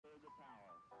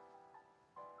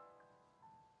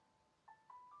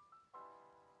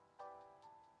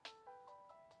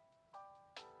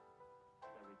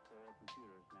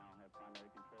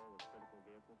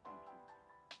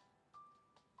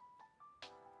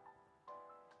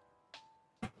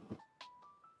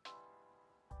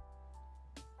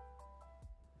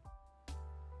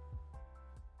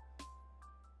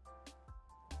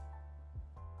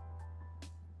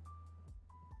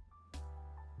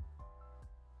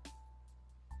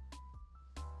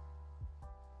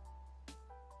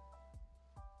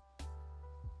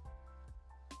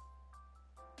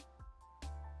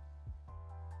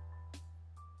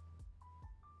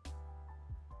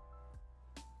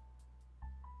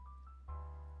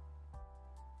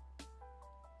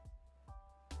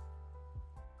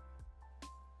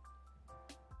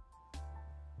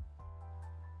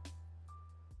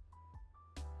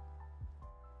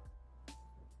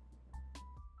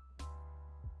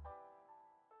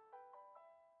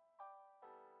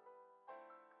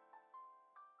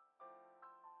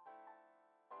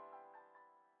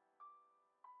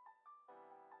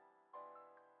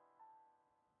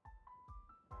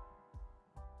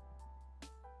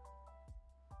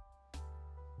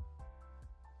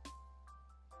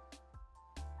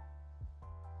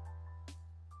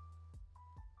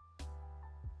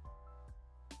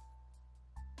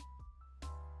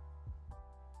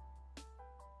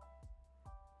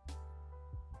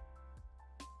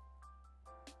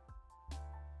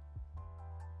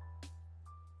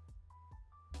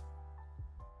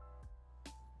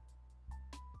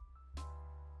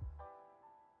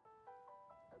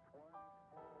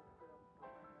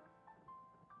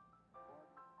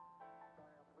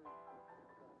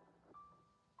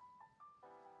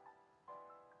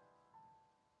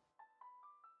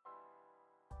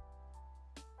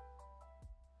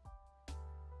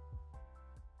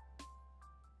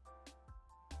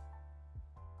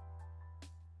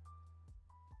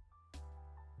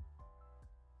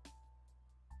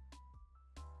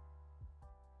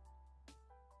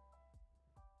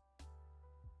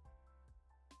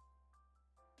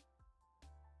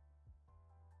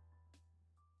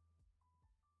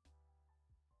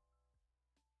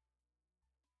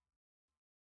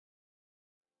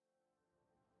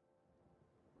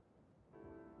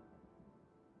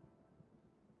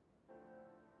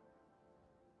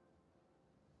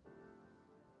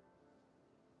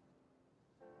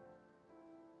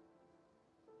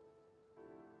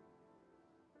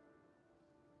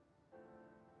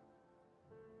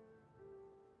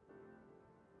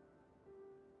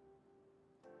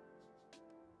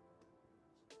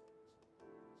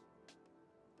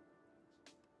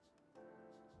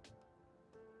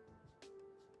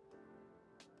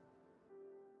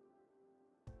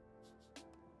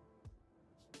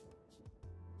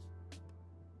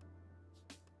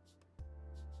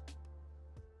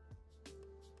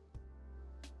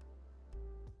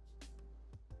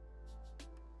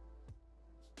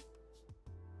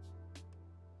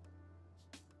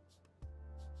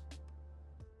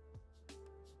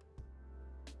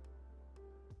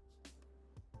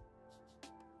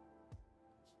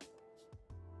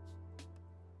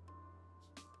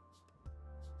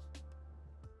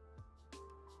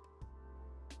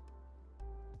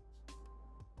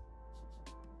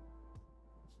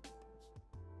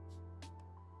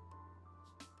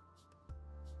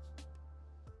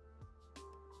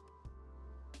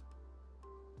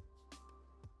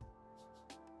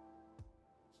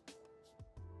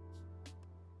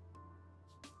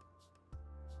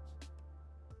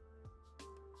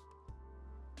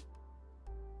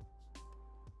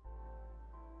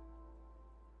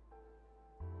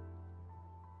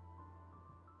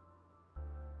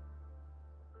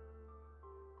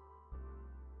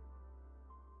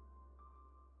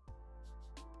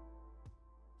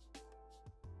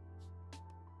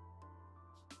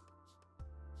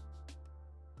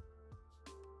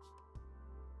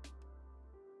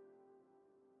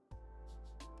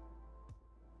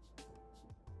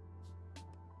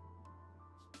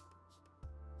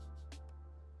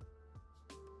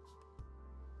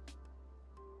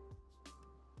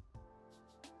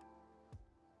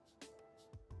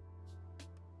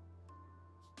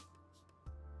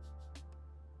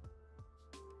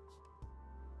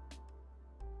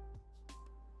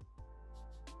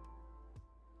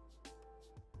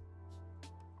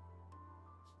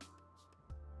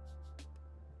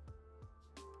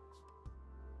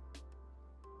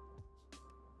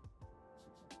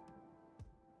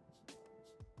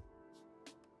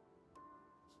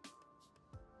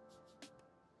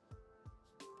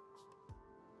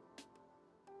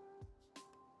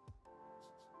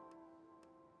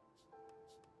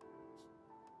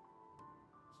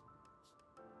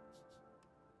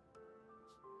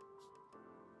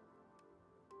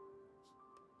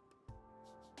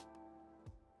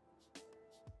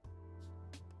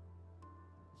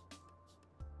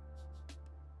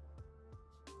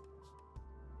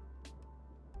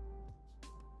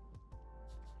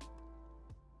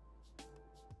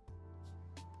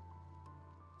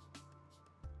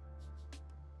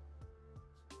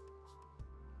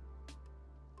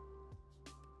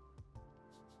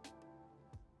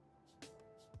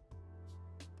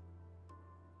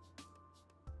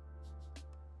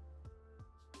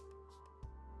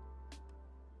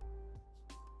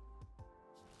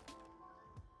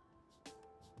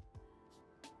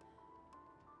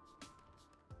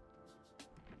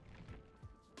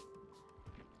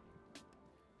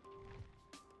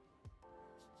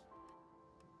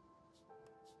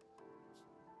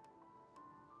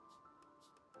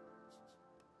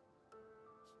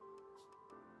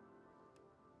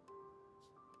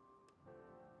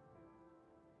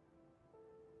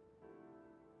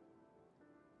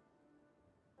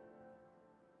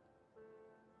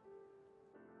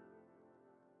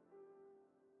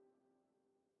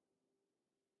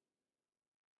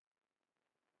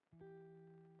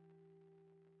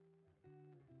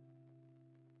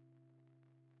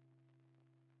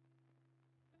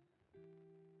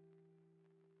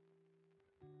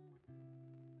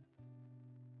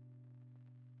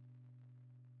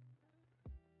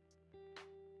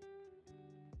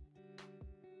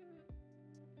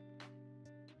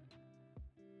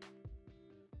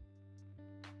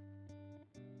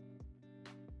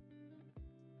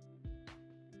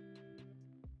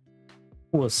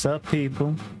What's up,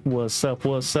 people? What's up?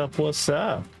 What's up? What's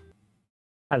up?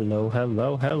 Hello,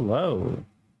 hello, hello.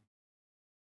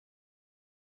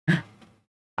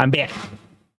 I'm back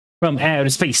from outer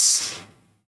space.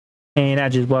 And I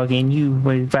just walk in, you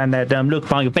will find that dumb look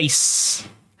on your face.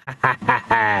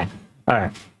 Alright,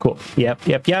 cool. Yep.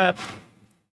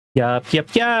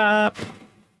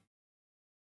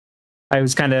 I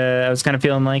was kinda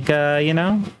feeling like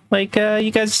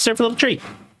you guys deserve a little treat.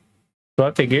 So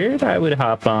I figured I would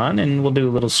hop on and we'll do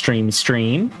a little stream.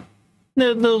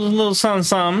 Little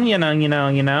something, you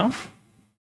know.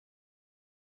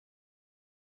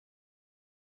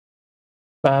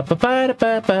 Let's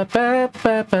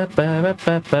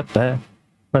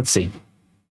see.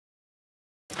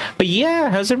 But yeah,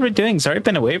 how's everybody doing? Sorry I've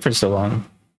been away for so long. I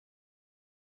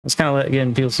was kind of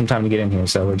getting people some time to get in here,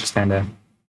 so we're just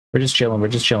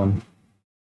chilling.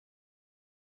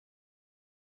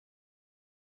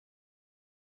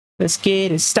 Let's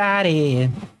get it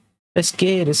started. Let's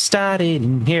get it started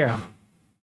in here.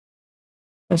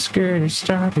 Let's get it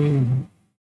started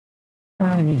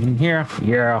in here.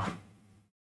 Yeah.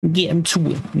 Get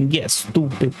into it and get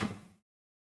stupid.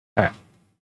 Alright.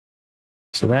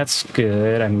 So that's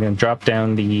good. I'm gonna drop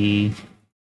down the...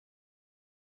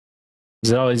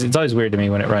 It's always weird to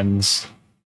me when it runs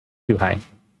too high.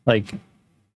 Like,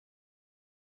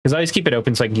 because I always keep it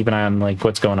open so I can keep an eye on like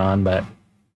what's going on, but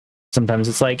sometimes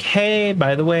it's like, hey,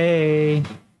 by the way,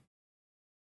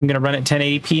 I'm gonna run at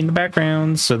 1080p in the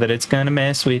background so that it's gonna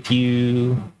mess with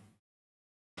you.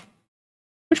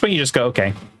 Which point you just go,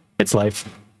 okay, it's life.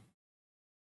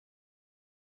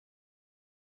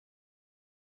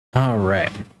 All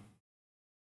right.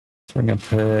 So we're gonna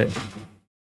put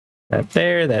that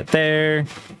there.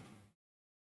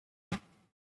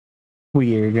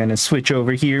 We are gonna switch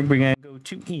over here. We're gonna go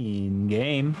to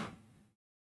in-game.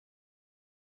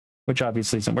 Which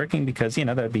obviously isn't working because, you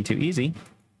know, that would be too easy.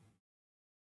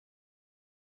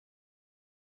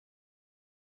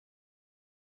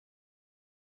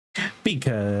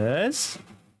 Because...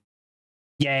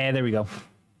 Yeah, there we go.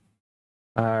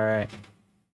 All right.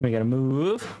 We gotta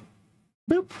move.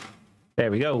 Boop.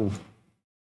 There we go.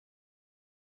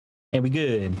 And we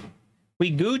good.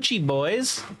 We Gucci,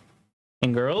 boys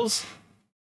and girls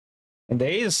and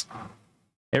days.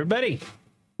 Everybody.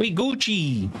 We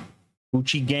Gucci.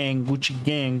 Gucci gang, Gucci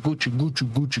gang,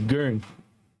 Gucci gang.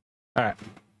 All right.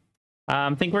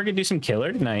 I think we're gonna do some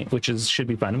killer tonight, which should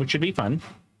be fun.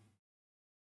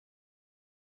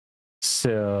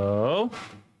 So,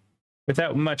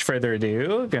 without much further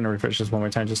ado, I'm gonna refresh this one more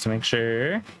time just to make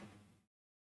sure.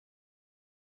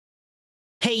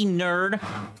 Hey, nerd.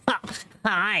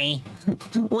 Hi.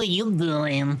 What you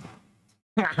doing?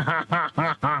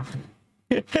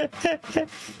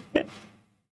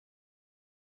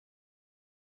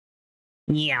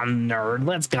 Yeah, nerd.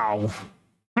 Let's go.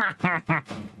 I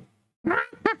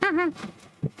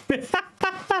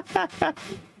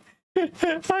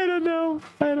don't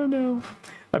know.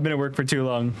 I've been at work for too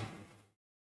long.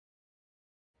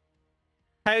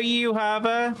 How are you,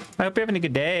 Hava? I hope you're having a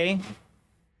good day.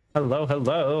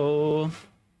 Hello.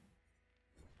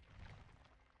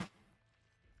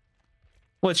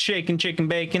 What's shaking, chicken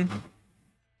bacon?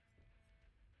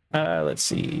 Let's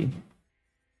see.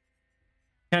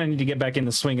 Kind of need to get back in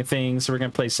the swing of things, so we're gonna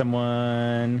play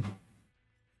someone.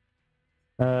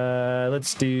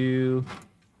 Let's just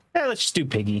do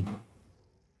Piggy.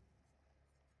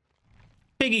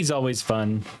 Piggy's always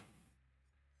fun.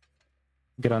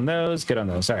 Good on those. All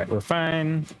right, we're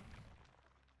fine.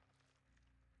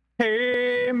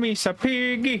 Hey, Misa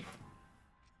Piggy.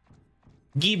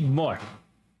 Give more.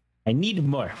 I need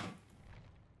more.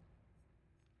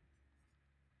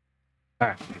 All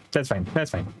right, that's fine.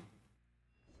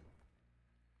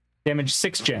 Damage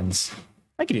 6 gens.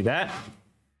 I can do that.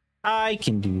 I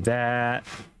can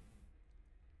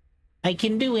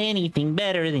do anything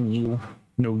better than you.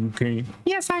 No, you can't.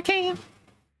 Yes, I can.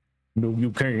 No,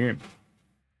 you can't.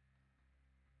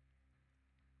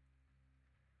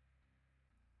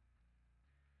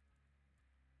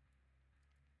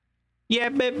 Yeah,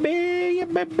 baby.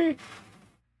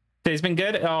 Day's been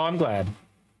good? Oh, I'm glad.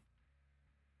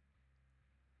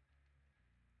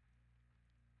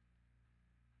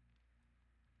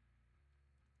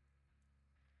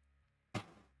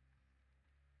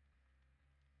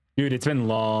 Dude, it's been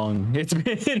long. It's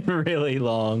been really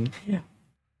long.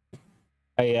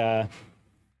 My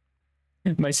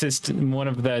system, one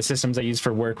of the systems I use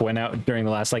for work went out during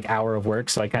the last like hour of work,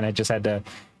 so I kind of just had to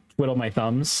twiddle my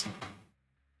thumbs.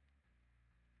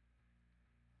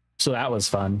 So that was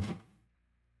fun.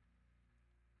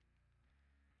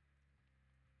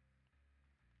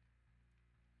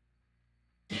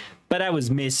 But I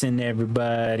was missing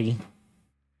everybody.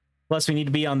 Plus, we need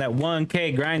to be on that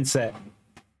 1K grind set.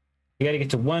 You gotta get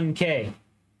to 1K.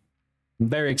 I'm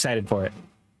very excited for it.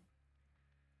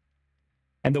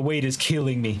 And the wait is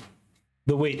killing me.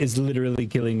 The wait is literally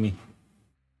killing me.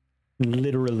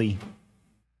 Literally.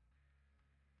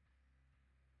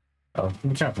 Oh, let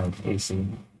me turn off my AC.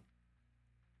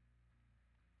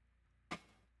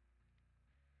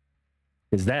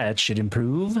 Because that should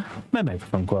improve my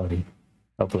microphone quality.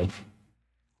 Hopefully.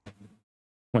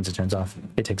 Once it turns off,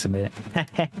 it takes a minute. All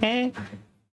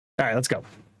right, let's go.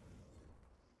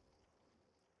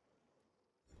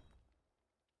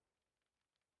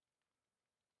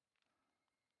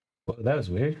 Whoa, that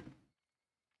was weird. Is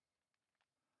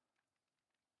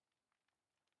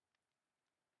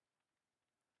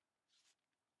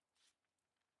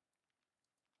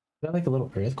that like a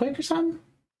little earthquake or something?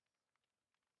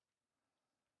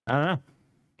 I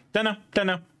don't know. Don't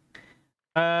know.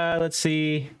 Let's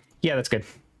see. Yeah, that's good.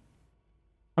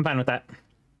 I'm fine with that.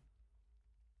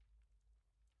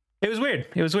 It was weird.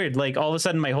 It was weird. Like, all of a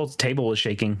sudden, my whole table was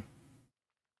shaking.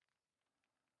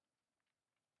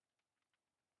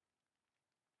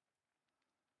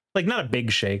 Like, not a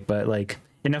big shake, but, like,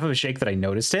 enough of a shake that I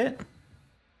noticed it.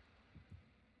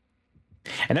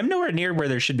 And I'm nowhere near where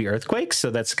there should be earthquakes,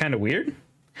 so that's kind of weird.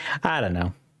 I don't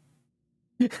know.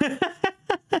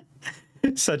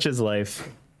 Such is life.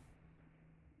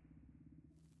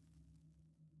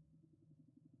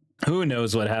 Who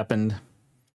knows what happened?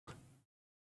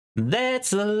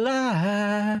 That's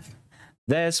life.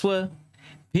 That's what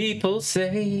people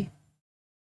say.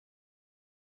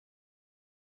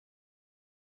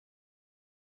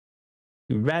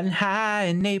 Riding high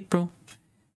in April,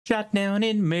 shot down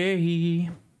in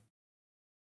May.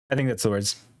 I think that's the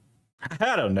words.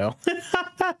 I don't know.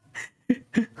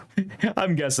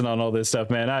 I'm guessing on all this stuff,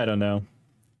 man. I don't know.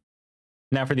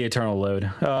 Now for the eternal load.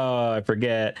 Oh, I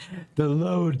forget. The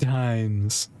load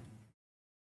times.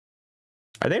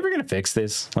 Are they ever going to fix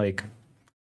this? Like,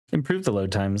 improve the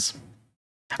load times?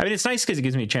 I mean, it's nice because it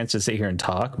gives me a chance to sit here and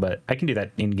talk, but I can do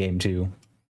that in-game too.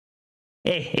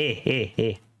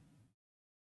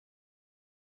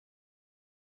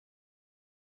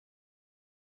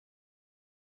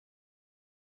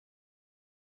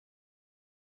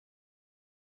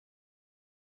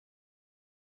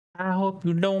 I hope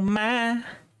you don't mind.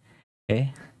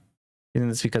 Isn't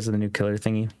this because of the new killer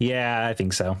thingy? Yeah, I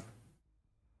think so.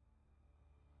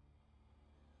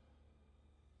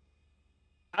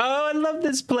 Oh, I love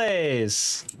this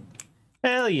place.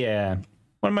 Hell yeah.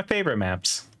 One of my favorite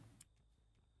maps.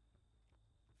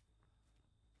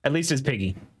 At least it's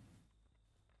Piggy.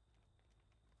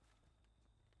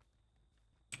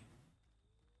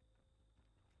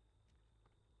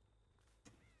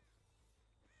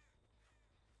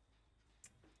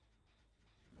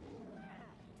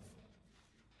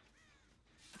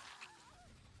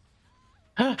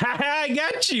 I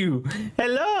got you.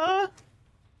 Hello.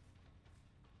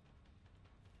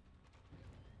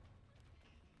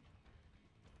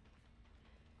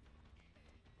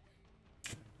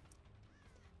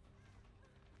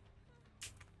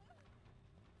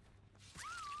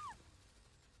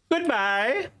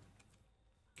 Goodbye.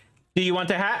 Do you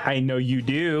want a hat? I know you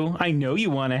do. I know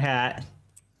you want a hat.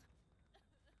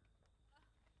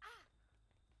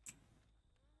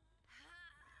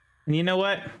 And you know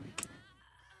what?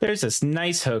 There's this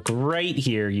nice hook right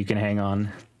here you can hang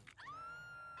on.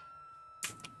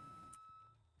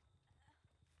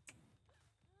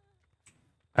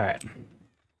 All right.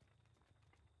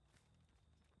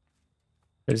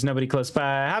 There's nobody close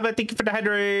by. How about thank you for the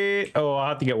hydrate? Oh, I'll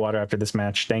have to get water after this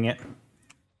match. Dang it.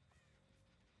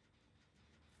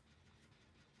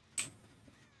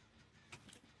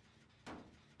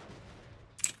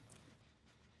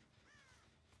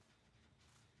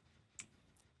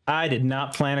 I did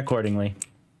not plan accordingly.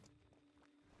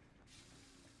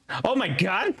 Oh my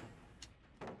god!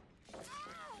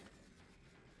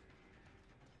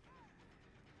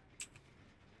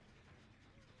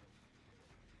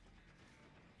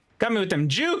 Got me with them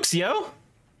jukes, yo!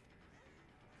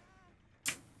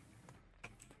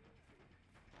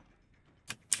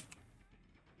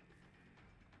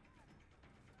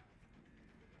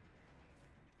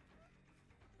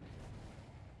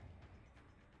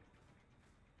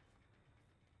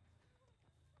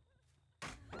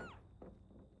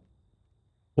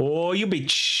 Oh, you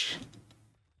bitch.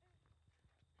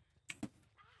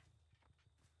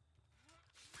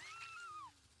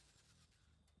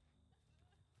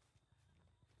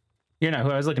 You're not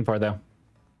who I was looking for, though.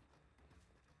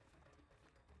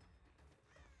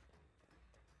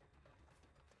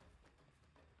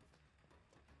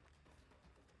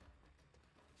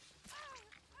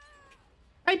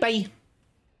 Bye bye.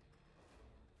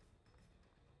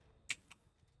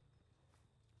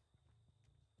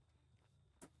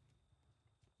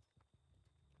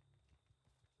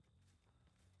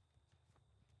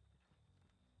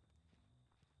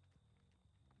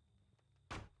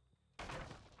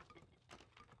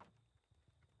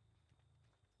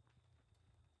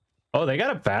 Oh, they got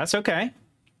up fast. Okay.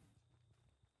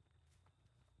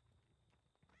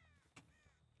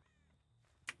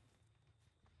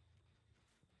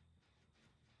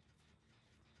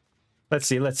 Let's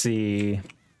see. Let's see.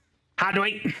 Hard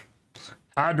wait.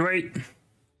 Hard wait.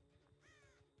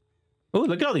 Oh,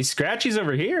 look at all these scratchies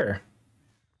over here.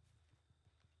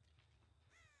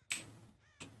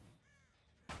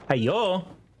 Hey-yo.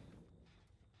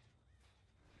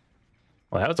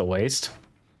 Well, that was a waste.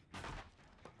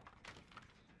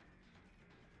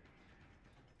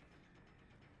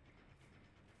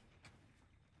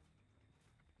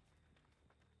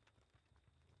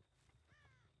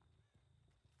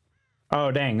 Oh,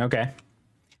 dang. Okay.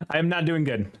 I'm not doing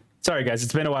good. Sorry, guys.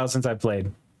 It's been a while since I've played.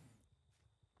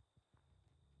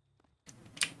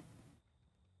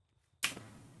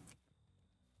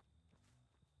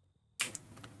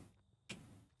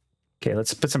 Okay,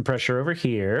 let's put some pressure over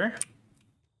here.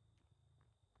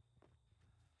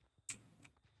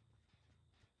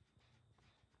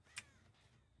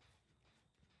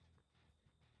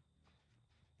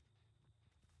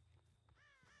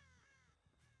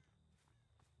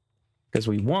 Because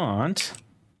we want...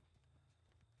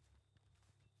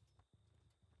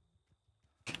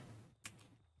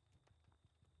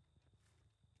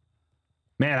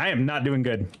 Man, I am not doing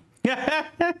good.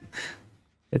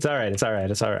 It's all right. It's all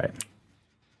right. It's all right.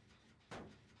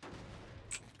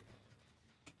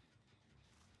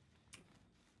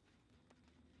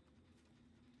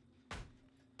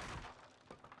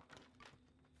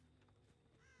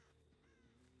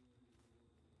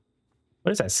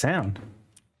 What is that sound?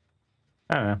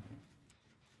 I don't know.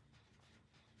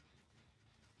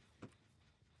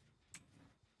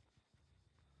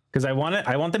 Because I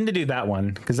want them to do that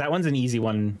one, because that one's an easy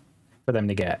one for them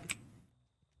to get.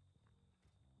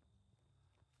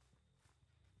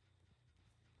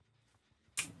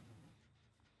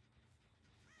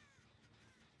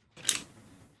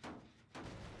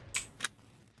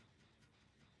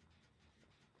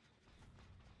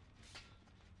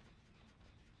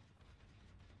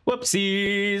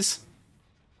 Whoopsies.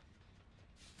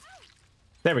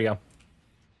 There we go.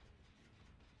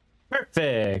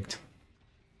 Perfect.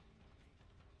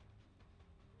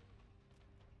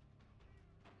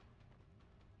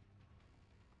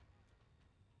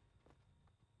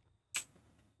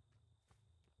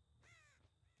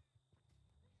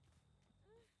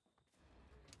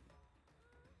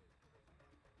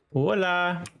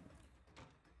 Hola.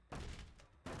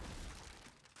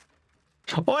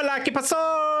 Hola, ¿qué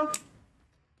pasó?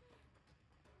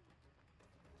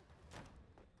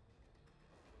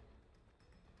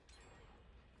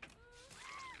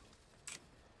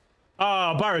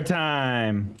 Oh, borrow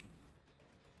time.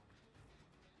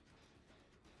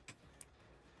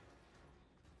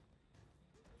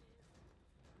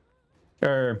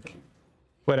 Or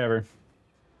whatever.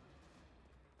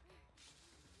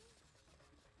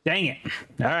 Dang it.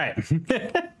 All right.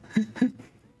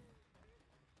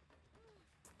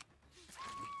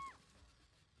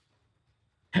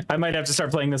 I might have to start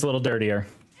playing this a little dirtier.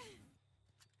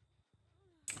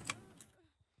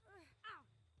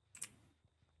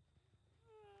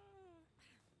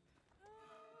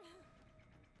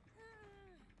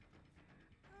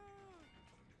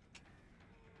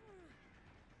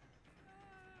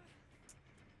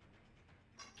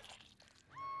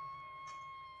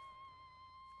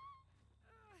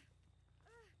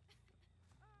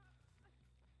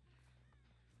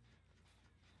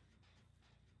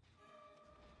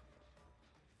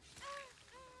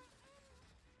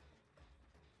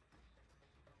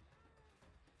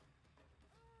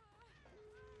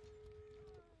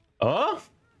 Oh?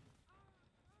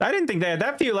 I didn't think they had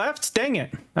that few left. Dang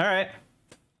it. All right.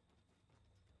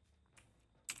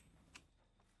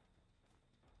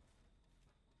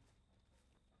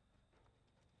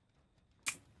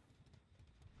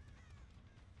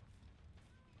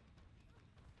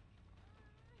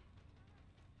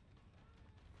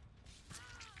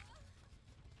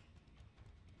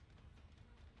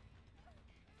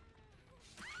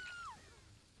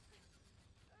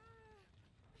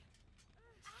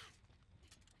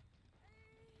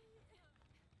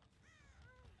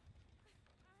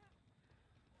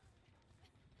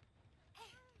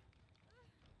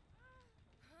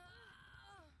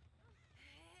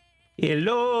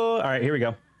 Hello. All right, here we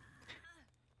go.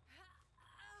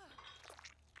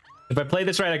 If I play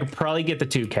this right, I could probably get the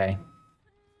 2K.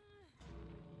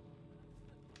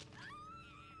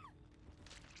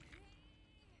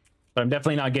 But I'm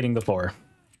definitely not getting the 4.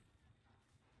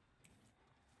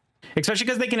 Especially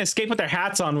because they can escape with their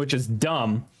hats on, which is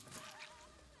dumb.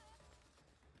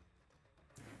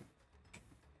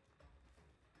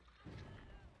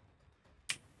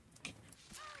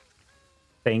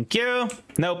 Thank you.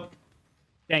 Nope.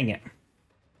 Dang it.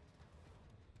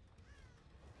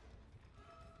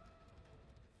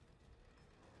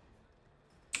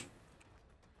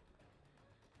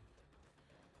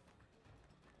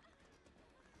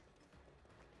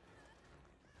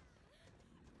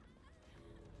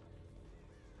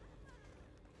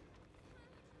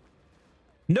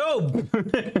 No.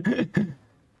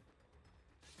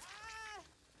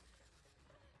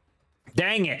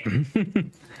 Dang it.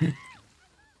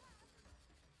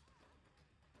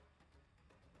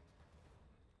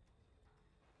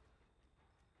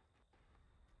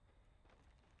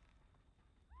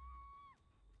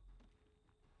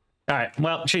 All right,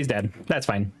 well, she's dead. That's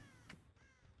fine.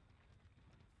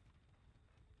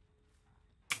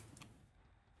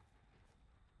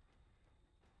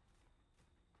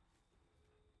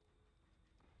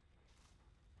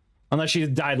 Unless she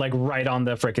died like right on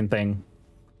the frickin' thing.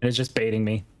 And it's just baiting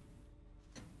me.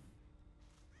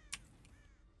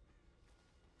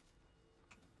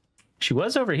 She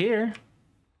was over here.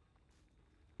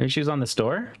 Maybe she was on the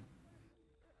store?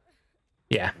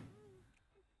 Yeah.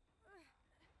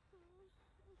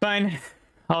 Fine.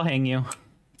 I'll hang you.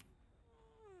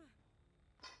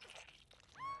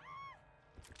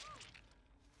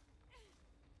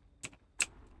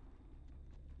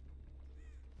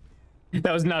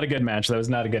 That was not a good match. That was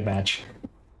not a good match.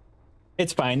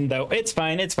 It's fine, though. It's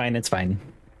fine. It's fine. It's fine.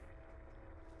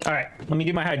 All right. Let me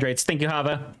do my hydrates. Thank you,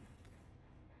 Hava.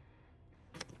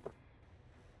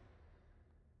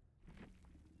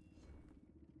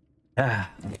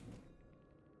 Ah.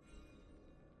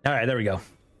 All right. There we go. All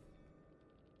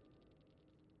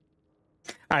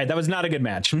right. That was not a good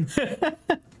match.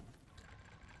 But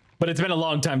it's been a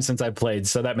long time since I played,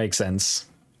 so that makes sense.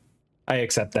 I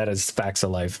accept that as facts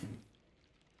of life.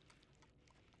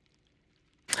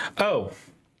 Oh.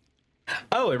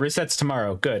 Oh, it resets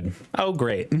tomorrow. Good. Oh,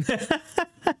 great.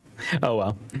 Oh,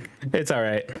 well. It's all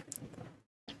right.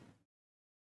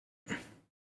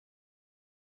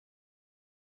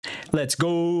 Let's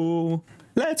go.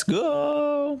 Let's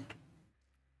go.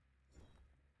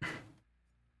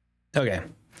 Okay.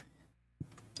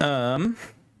 For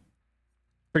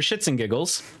shits and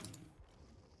giggles.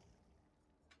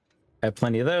 I have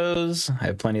plenty of those. I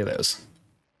have plenty of those.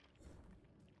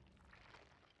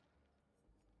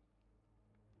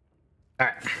 All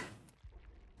right.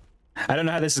 I don't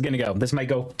know how this is going to go. This might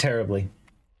go terribly,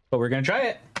 but we're going to try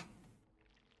it.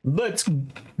 Let's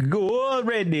go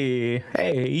already.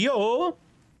 Hey, yo.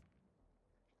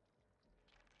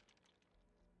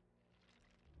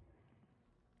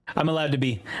 I'm allowed to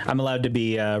be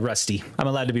rusty. I'm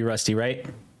allowed to be rusty, right?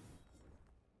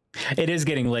 It is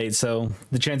getting late, so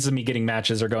the chances of me getting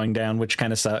matches are going down, which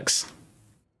kind of sucks.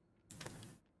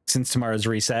 Since tomorrow's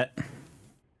reset.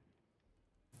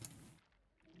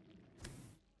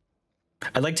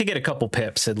 I'd like to get a couple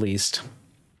pips at least.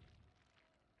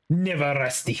 Never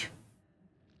rusty.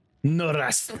 No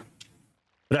rust.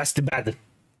 Rust bad.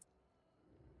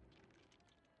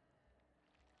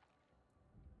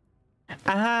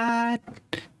 I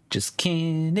just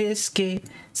can't escape.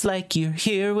 It's like you're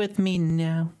here with me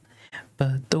now.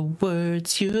 But the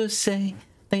words you say,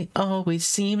 they always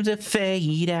seem to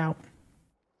fade out.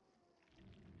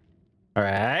 All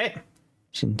right.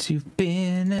 Since you've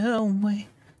been away,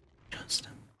 just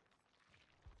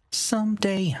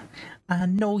someday I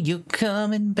know you're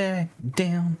coming back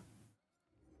down.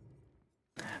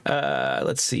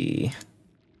 Let's see.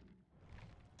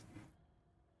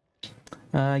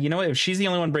 You know what? If she's the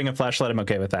only one bringing a flashlight, I'm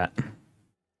okay with that.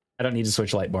 I don't need to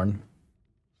switch Lightborn.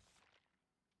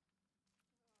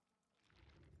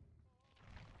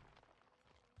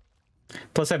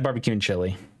 Plus, I have barbecue and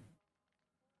chili.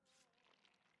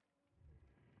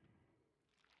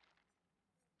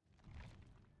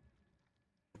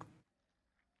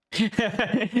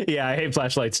 Yeah, I hate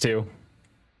flashlights too.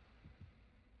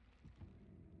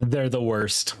 They're the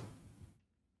worst.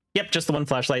 Yep, just the one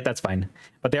flashlight. That's fine.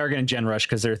 But they are going to gen rush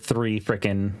because they're 3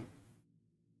 frickin'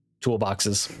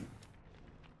 toolboxes.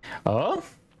 Oh?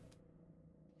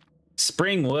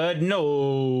 Springwood?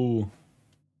 No.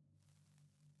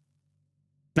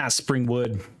 Not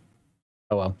Springwood.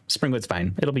 Oh well, Springwood's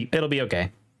fine. It'll be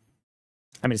okay.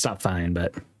 I mean, it's not fine,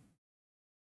 but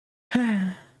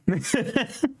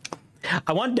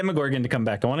I want Demogorgon to come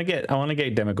back. I want to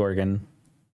get Demogorgon.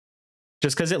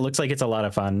 Just because it looks like it's a lot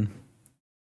of fun.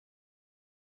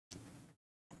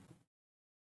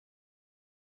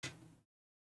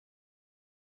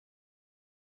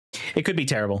 It could be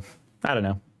terrible. I don't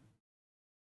know.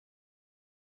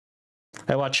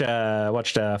 I watched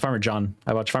Farmer John.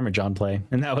 I watched Farmer John play,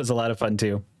 and that was a lot of fun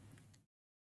too.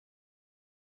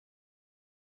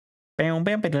 Bam,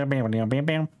 bam, bam, bam, bam, bam,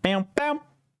 bam, bam, bam.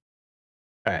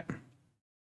 All right.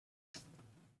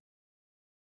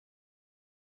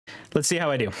 Let's see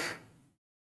how I do.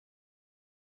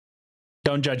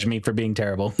 Don't judge me for being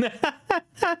terrible.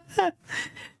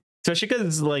 Especially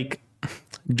because, like,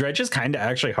 Dredge is kind of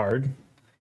actually hard.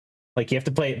 Like, you have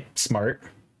to play it smart.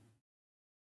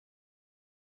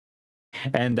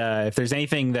 And if there's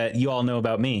anything that you all know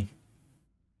about me,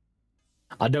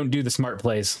 I don't do the smart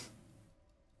plays.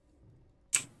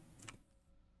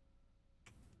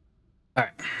 All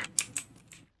right.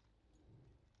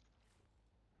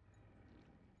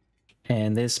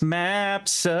 And this map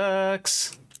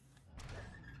sucks.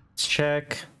 Let's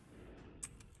check.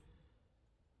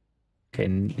 Okay,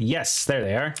 yes, there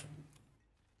they are.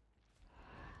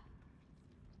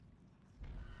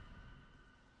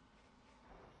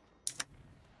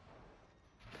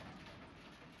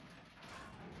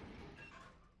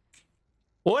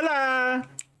 Hola.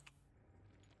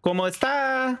 ¿Cómo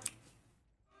está?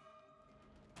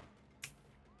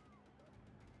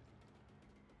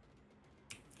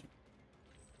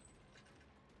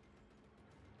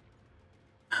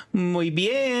 Muy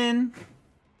bien.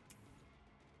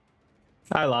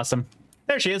 I lost him.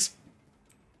 There she is.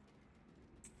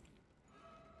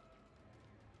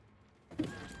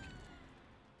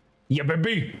 Yeah,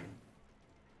 baby.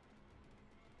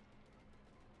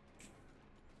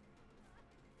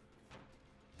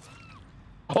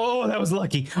 Oh, that was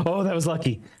lucky. Oh, that was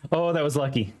lucky. Oh, that was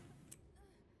lucky.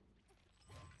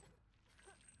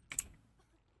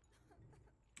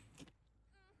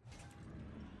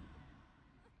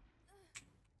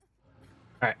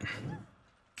 All right.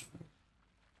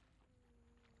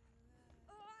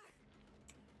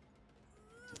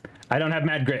 I don't have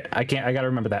mad grit. I can't. I gotta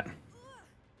remember that.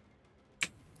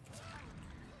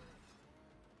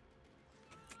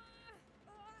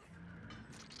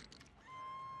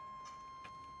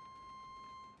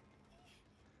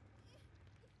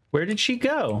 Where did she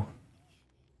go?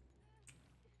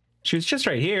 She was just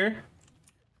right here.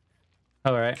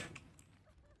 All right.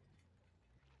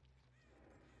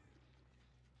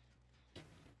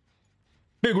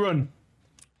 Big run.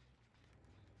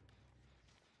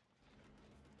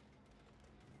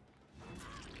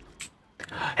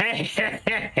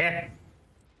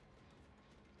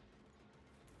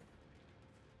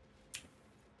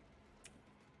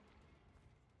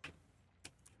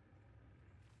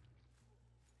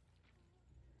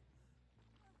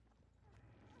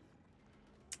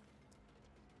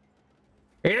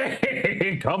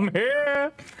 Come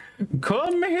here.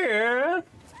 Come here.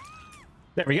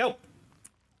 There we go.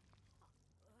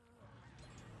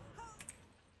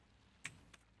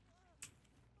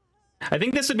 I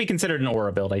think this would be considered an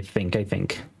aura build, I think.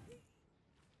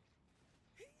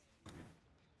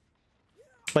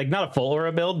 Like, not a full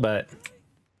aura build, but...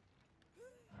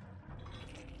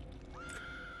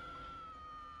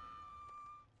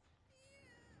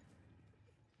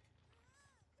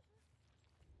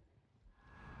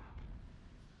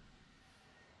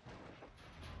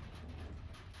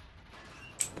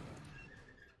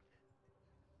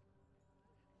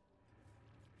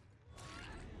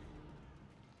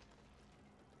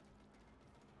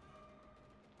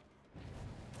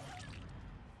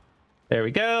 There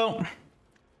we go.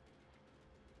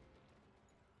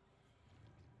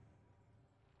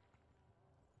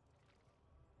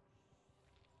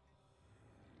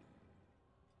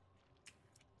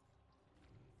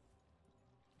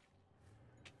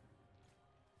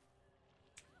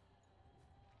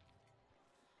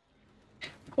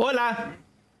 Hola.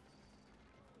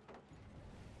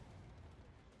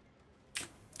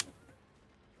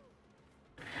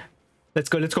 Let's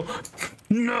go, let's go.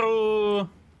 No.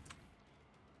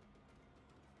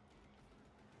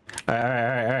 All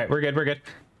right. We're good.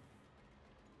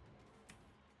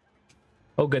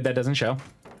 Oh, good, that doesn't show.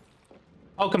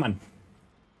 Oh, come on.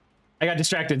 I got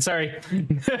distracted, sorry.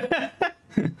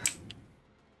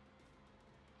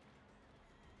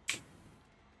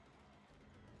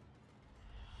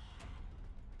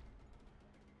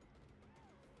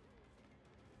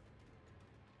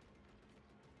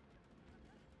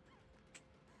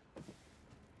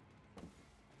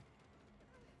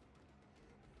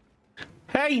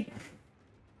 Hey,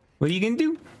 what are you gonna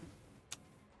do?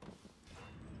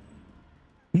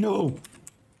 No.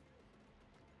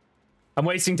 I'm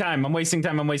wasting time. I'm wasting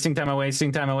time. I'm wasting time. I'm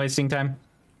wasting time. I'm wasting time.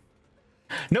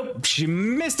 Nope. She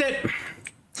missed it. All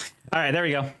right. There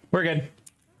we go. We're good.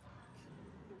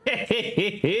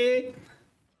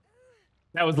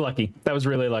 That was lucky. That was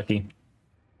really lucky.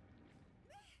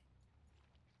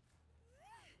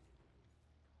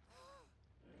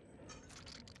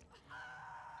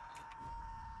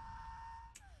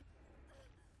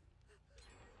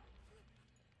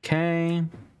 Okay.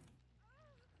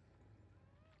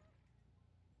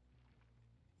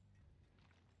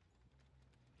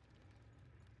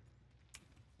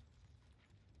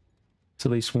 So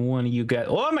at least one of you got.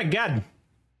 Oh my god!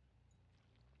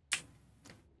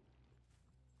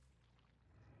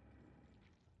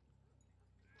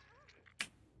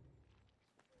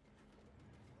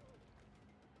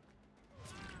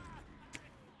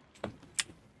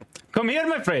 Come here,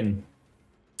 my friend.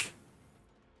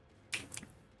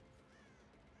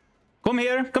 Come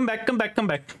here. Come back. Come back. Come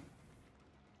back.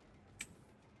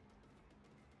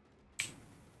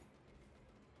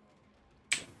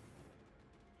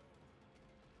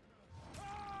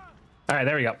 All right,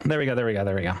 there we go. There we go. There we go.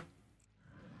 There we go.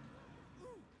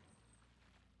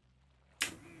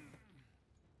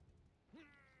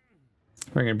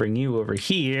 We're gonna bring you over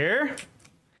here.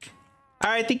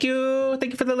 All right, thank you.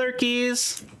 Thank you for the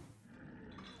lurkies.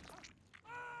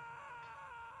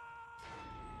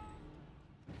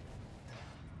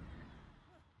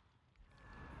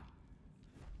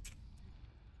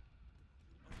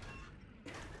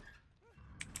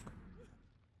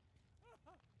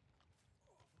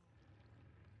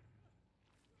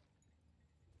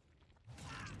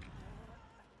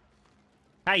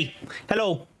 Hi.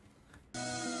 Hello.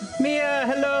 Mia,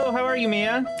 hello. How are you,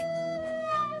 Mia?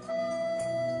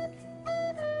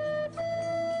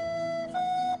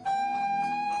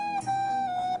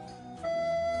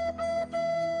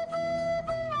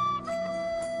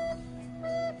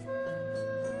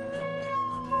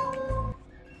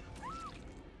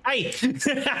 Hi.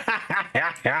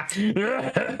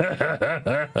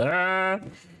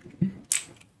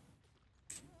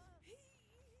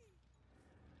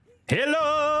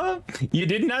 Hello. You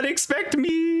did not expect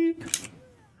me.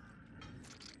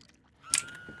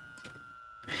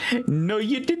 No,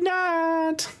 you did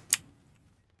not.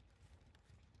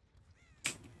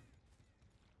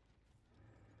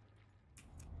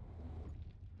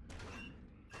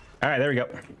 All right, there we go.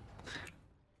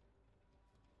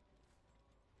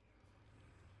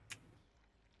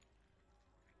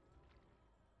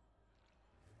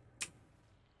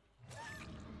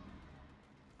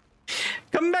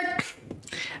 Come back.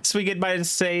 So we get by to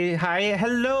say hi.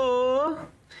 Hello.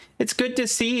 It's good to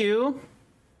see you.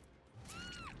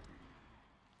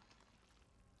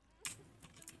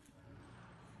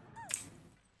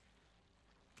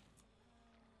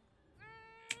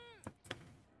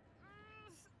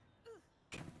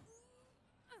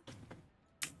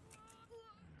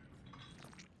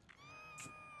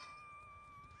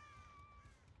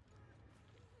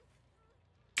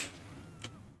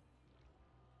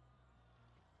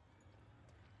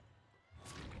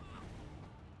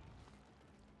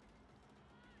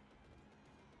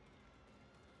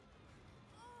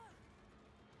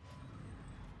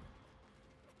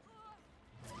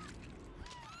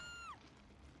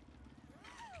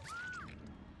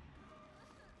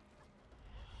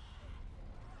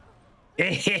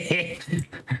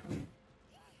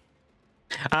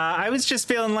 I was just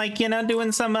feeling like, you know,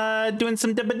 doing some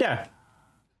da-ba-da.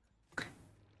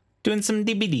 Doing some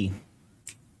DBD.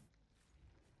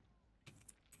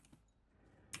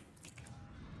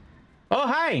 Oh,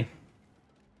 hi.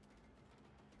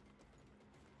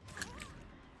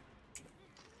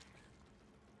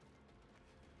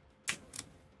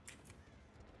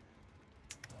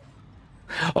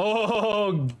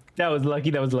 Oh, that was lucky.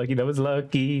 That was lucky. That was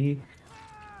lucky.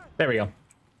 There we go.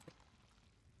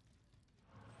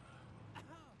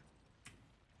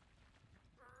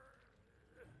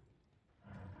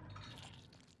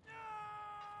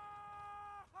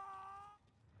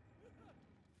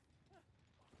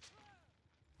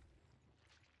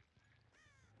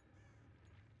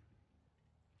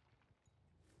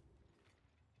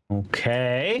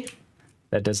 Okay.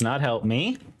 That does not help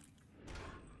me.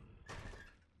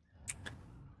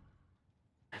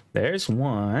 There's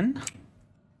one.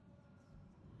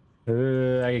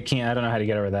 I can't. I don't know how to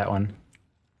get over that one.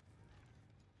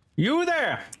 You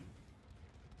there?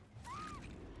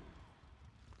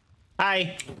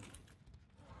 Hi.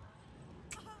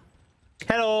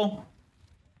 Hello.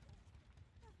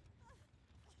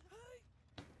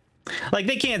 Like,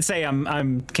 they can't say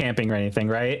I'm camping or anything,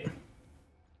 right?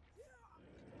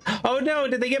 Oh no,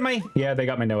 did they get my... Yeah, they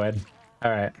got my no-ed.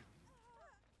 All right.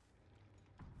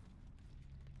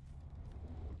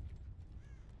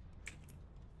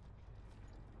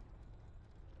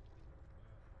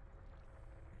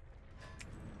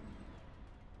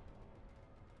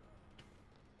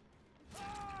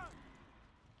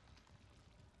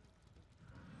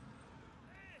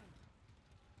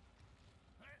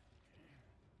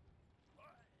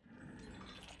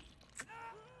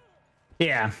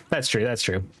 Yeah, that's true. That's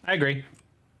true. I agree.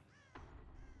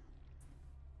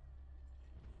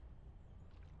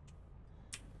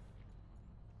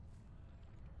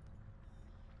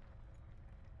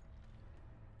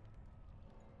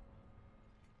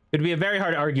 It'd be a very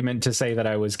hard argument to say that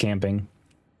I was camping.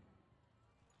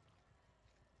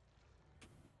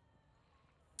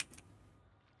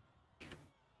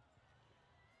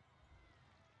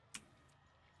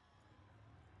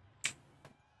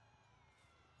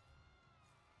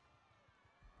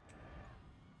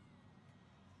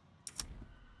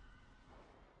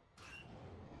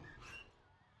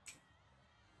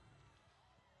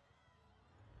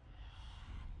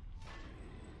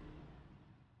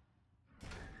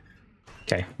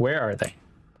 Okay, where are they?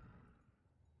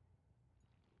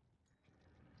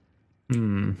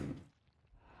 Hmm.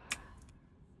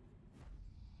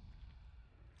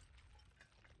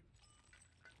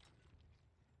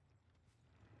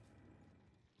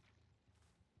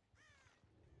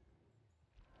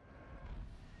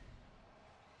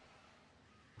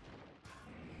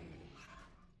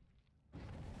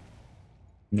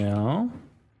 No.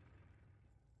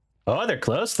 Oh, they're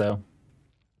close though.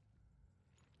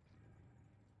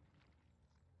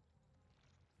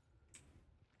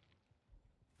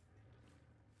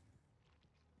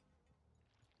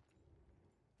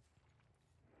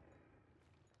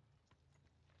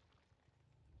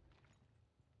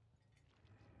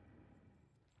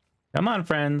 Come on,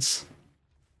 friends.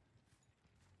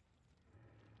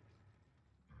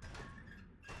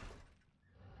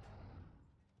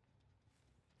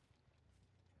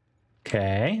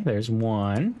 Okay, there's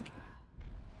one.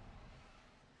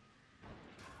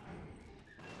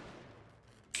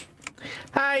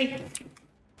 Hi.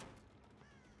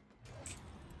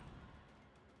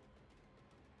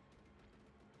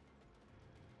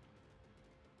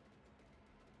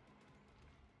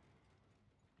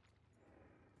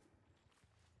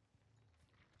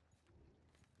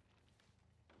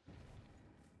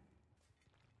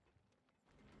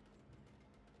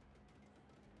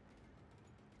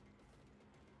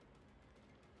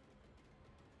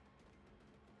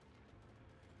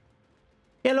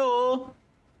 Hello.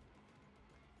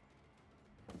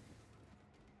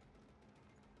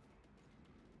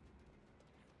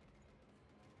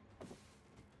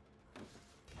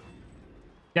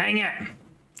 Dang it.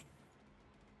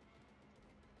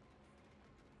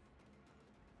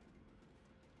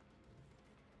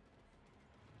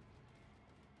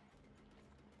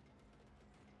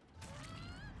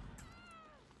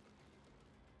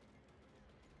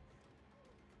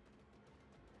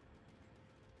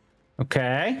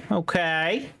 Okay,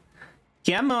 okay.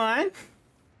 Come on.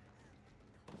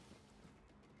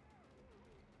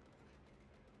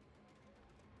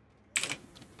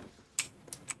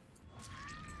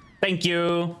 Thank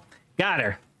you. Got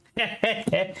her.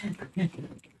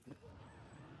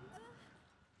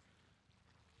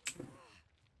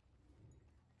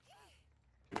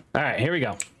 All right, here we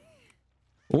go.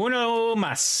 Uno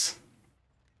más.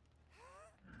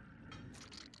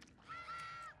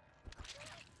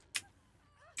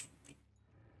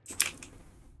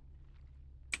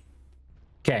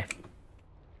 Okay.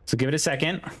 So give it a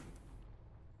second.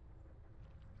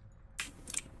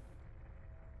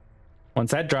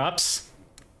 Once that drops.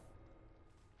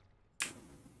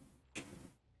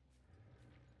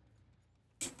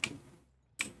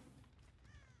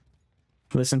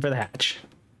 Listen for the hatch.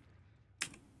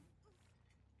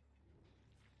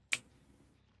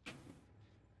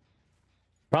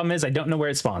 Problem is, I don't know where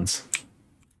it spawns.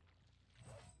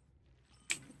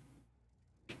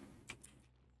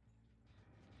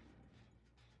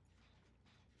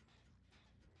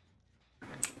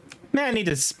 Man, I need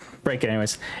to break it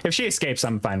anyways. If she escapes,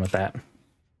 I'm fine with that.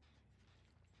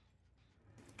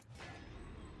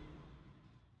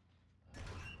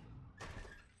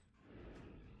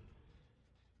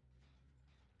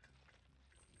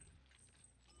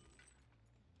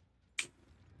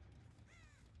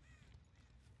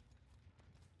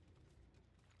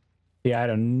 Yeah, I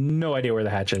have no idea where the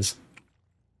hatch is.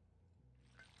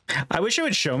 I wish it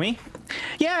would show me.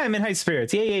 Yeah, I'm in high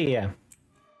spirits. Yeah, yeah,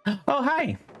 yeah. Oh,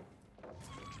 hi.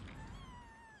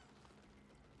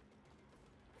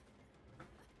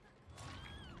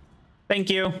 Thank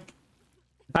you. All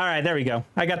right, there we go.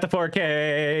 I got the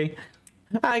 4K.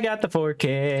 I got the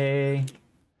 4K.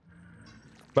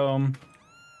 Boom.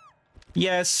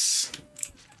 Yes.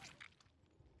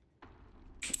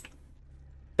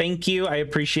 Thank you. I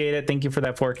appreciate it. Thank you for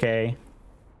that 4K.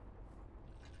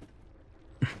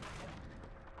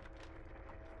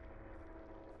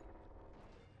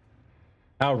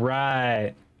 All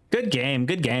right. Good game.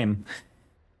 Good game.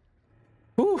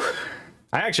 Whew.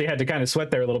 I actually had to kind of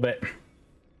sweat there a little bit.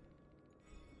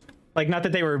 Like, not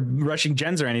that they were rushing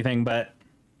gens or anything, but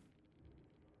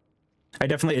it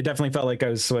definitely felt like I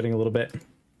was sweating a little bit.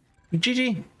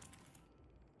 GG.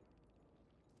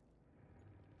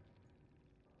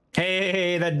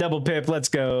 Hey, that double pip. Let's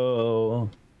go.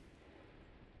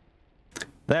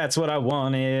 That's what I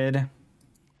wanted.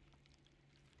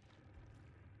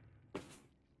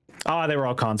 Oh, they were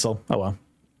all console. Oh, well.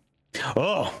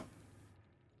 Oh.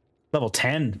 Level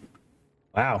 10.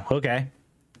 Wow. Okay.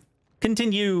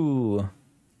 Continue.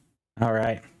 All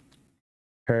right.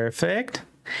 Perfect.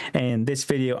 And this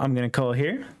video I'm going to call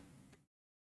here.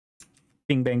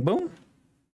 Bing, bang, boom.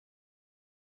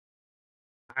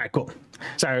 All right, cool.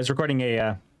 Sorry, I was recording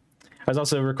I was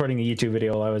also recording a YouTube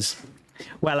video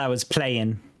while I was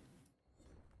playing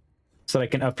so that I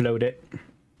can upload it.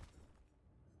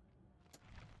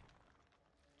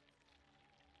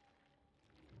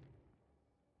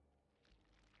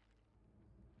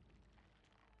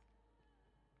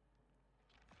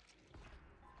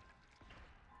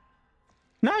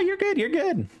 No, you're good. You're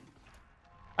good.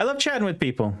 I love chatting with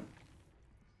people.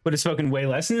 Would have spoken way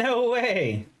less. No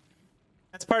way.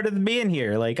 That's part of the being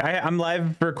here. Like, I'm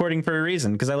live recording for a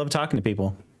reason, because I love talking to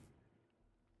people.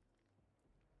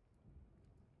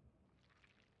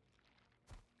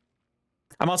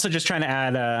 I'm also just trying to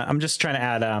add,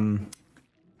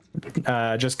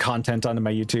 just content onto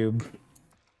my YouTube.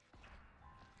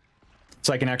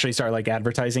 So I can actually start, like,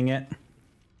 advertising it.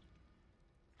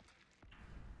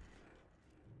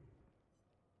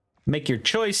 Make your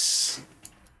choice.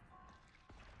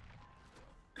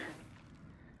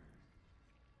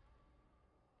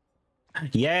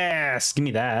 Yes, give me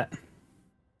that.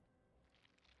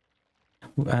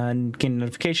 Get a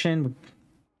notification.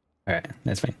 All right,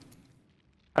 that's fine.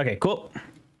 Okay, cool.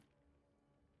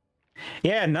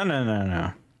 Yeah,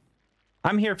 no.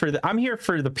 I'm here for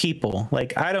the people.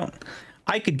 Like,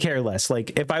 I could care less.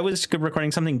 Like, if I was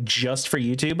recording something just for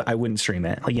YouTube, I wouldn't stream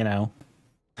it. Like, you know,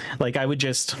 like I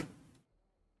just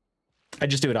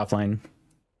do it offline.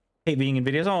 Hate being in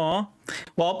videos. Aw.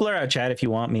 Well, I'll blur out chat if you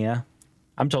want, Mia.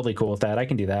 I'm totally cool with that. I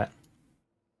can do that.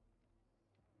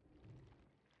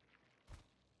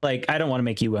 Like, I don't want to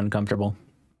make you uncomfortable.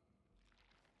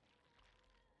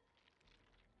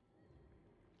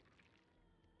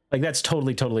 Like, that's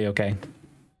totally okay.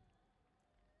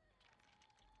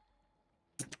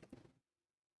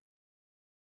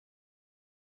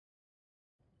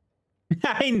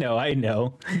 I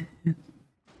know.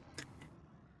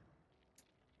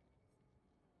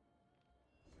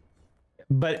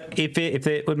 But if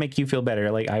it would make you feel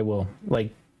better, like, I will.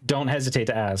 Like, don't hesitate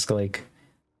to ask. Like,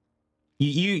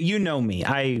 you know me.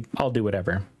 I'll do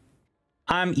whatever.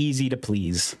 I'm easy to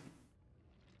please.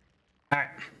 All right.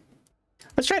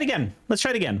 Let's try it again. That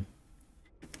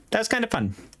was kind of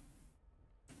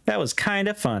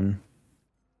fun.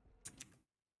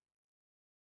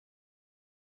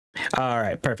 All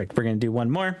right, perfect. We're going to do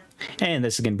one more. And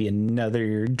this is going to be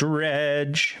another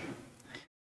dredge.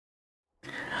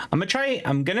 I'm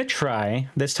going to try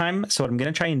this time. So what I'm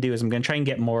going to try and do is I'm going to try and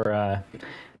get more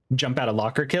jump out of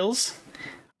locker kills.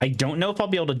 I don't know if I'll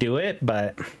be able to do it,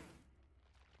 but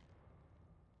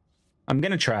I'm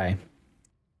going to try.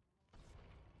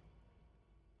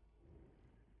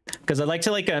 Because I'd like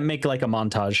to make like a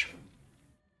montage.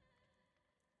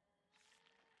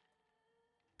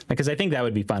 Because I think that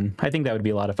would be fun. I think that would be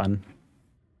a lot of fun.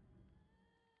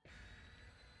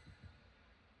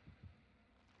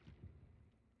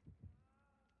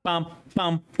 Bump,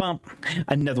 bump, bump.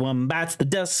 Another one bites the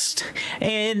dust.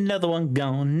 And another one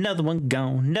gone. Another one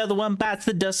gone. Another one bites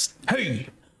the dust. Hey,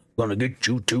 gonna get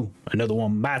you too. Another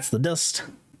one bites the dust.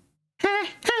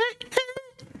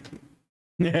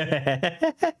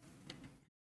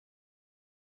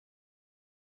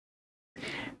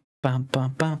 Bum,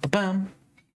 bum, bum, bum, bum.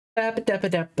 Hey,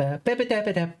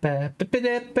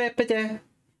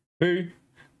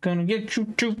 gonna get you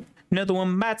too. Another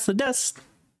one bites the dust.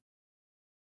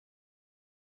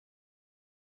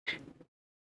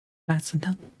 Bites the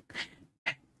dust.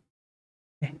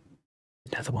 Hey.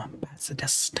 Another one bites the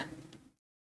dust.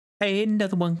 Hey,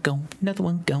 another one gone. Another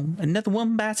one gone. Another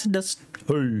one bites the dust.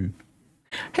 Hey.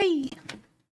 Hey.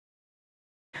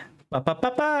 Ba ba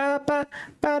ba ba ba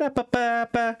ba da ba ba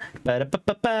ba ba da ba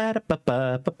ba ba da ba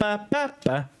ba ba ba ba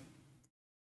ba.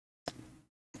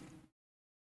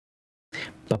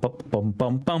 Ba ba bum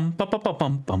bum bum ba ba ba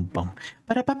bum bum bum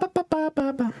ba da ba ba ba ba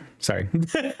ba ba. Sorry.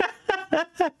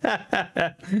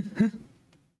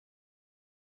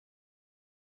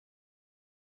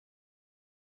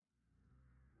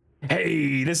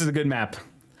 Hey, this is a good map.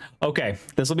 Okay,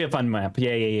 this will be a fun map.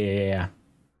 Yeah.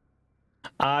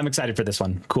 I'm excited for this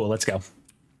one. Cool, let's go.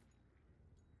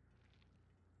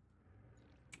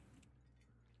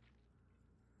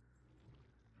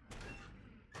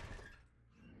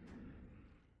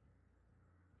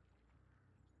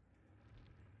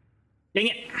 Dang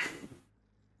it.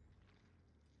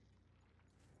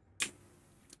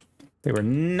 They were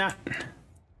not.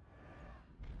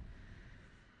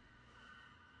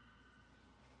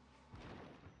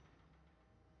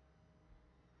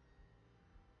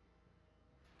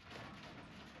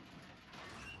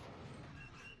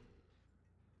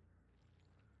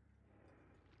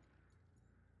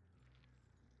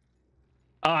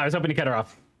 Oh, I was hoping to cut her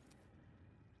off.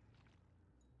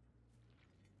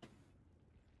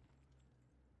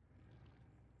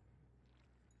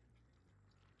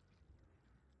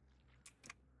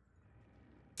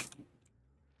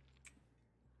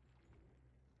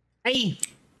 Hey!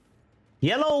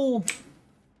 Yellow!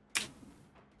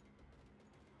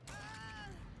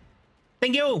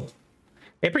 Thank you!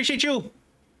 I appreciate you!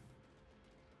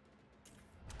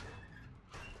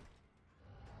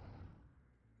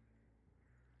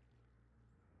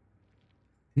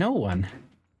 No one.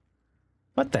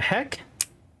 What the heck?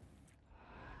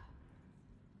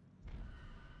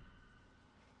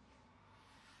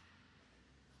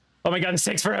 Oh my god, this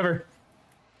takes forever.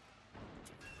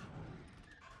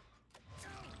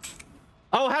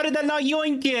 Oh, how did that not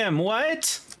yoink him?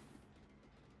 What?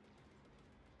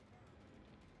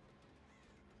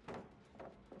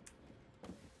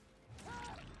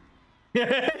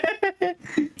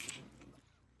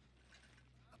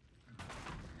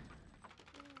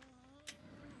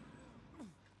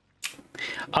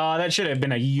 Oh, that should have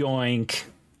been a yoink.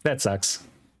 That sucks.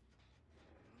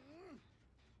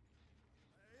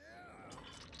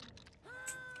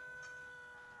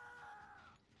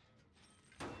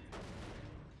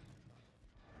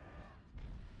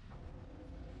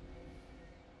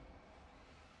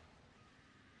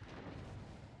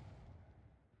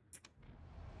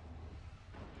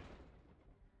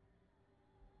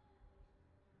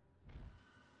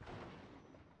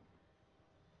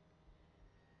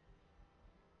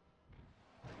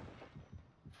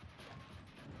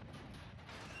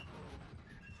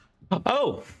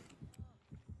 Oh!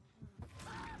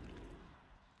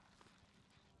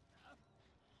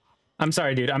 I'm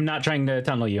sorry, dude. I'm not trying to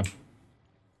tunnel you.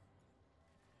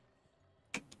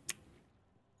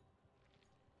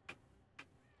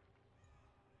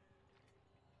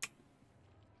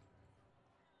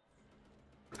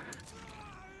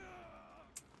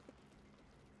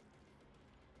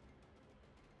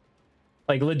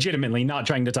 Like, legitimately not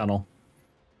trying to tunnel.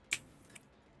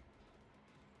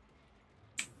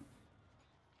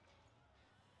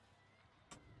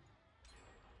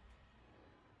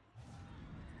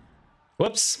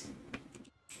 Whoops.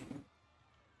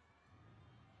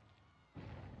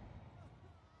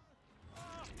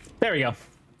 There we go.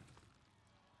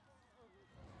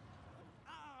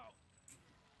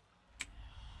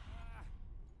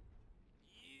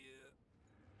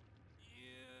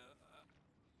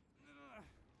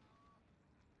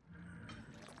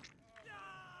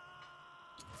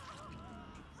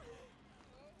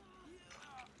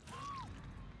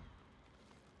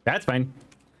 That's fine.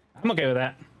 I'm okay with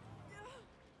that.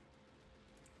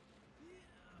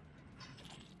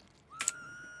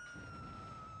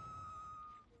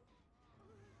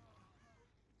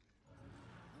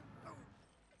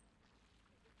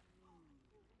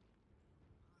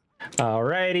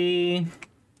 Alrighty.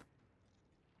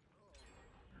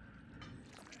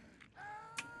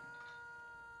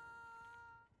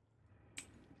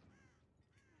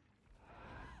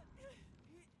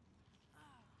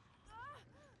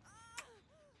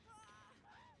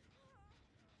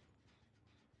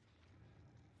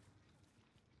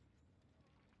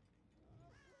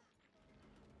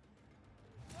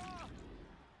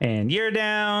 And you're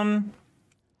down.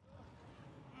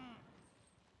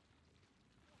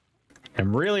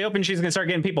 I'm really hoping she's gonna start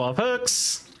getting people off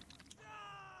hooks.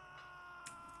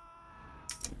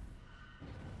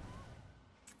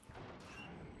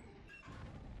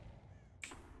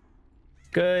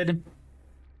 Good.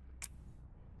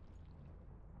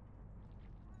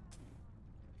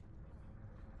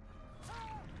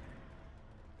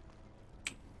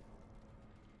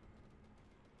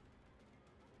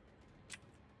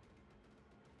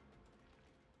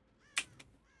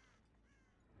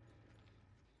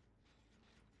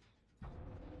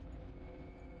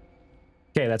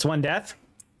 Okay, that's one death.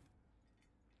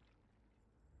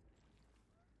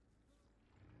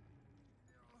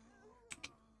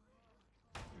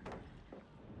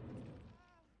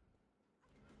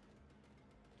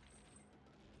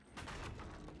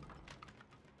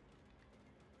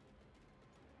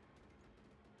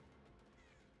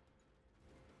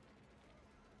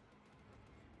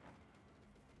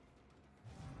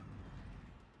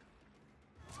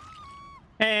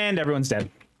 And everyone's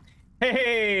dead.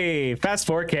 Hey, fast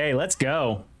 4K, let's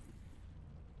go.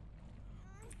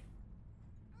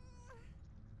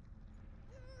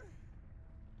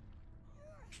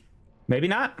 Maybe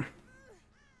not.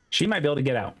 She might be able to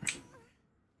get out.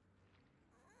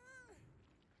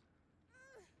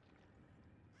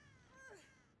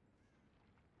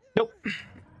 Nope.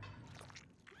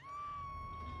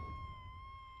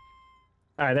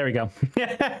 All right, there we go.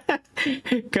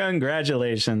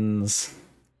 Congratulations.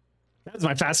 That was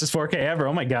my fastest 4K ever.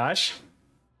 Oh my gosh.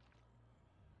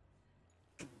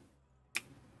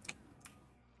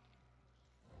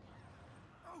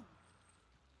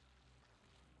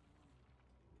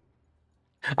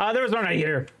 There was one right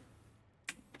here.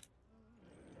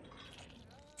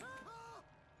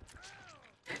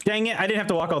 Dang it, I didn't have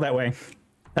to walk all that way.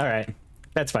 All right,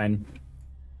 that's fine.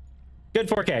 Good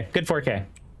 4K, good 4K.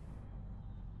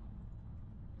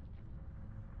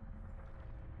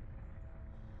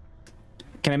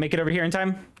 Can I make it over here in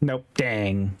time? Nope,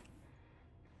 dang.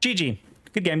 GG,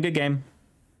 good game, good game.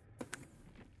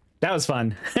 That was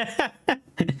fun.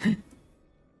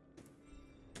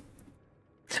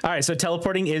 All right, so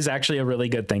teleporting is actually a really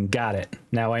good thing. Got it.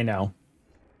 Now I know.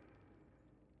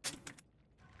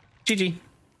 GG.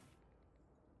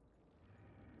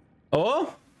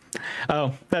 Oh?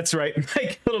 Oh, that's right.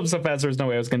 I killed him so fast, there's no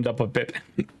way I was going to dump a bit.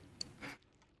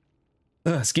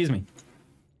 Excuse me.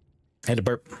 I had to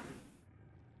burp.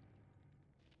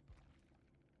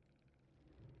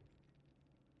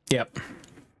 Yep.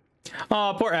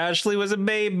 Oh, poor Ashley was a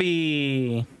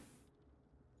baby.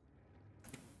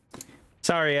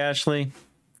 Sorry, Ashley.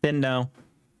 Didn't know.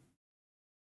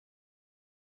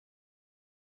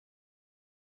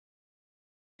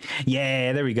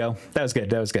 Yeah, there we go. That was good.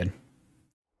 That was good.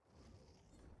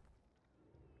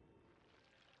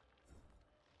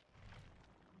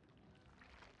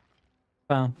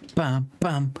 Bum bum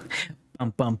bum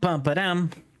bum bum bum ba-dum.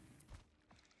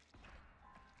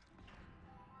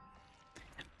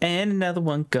 And another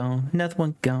one gone. Another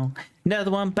one gone.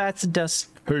 Another one bites the dust.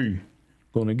 Hey,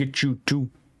 gonna get you too.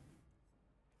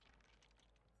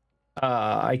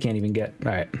 I can't even get.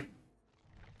 All right,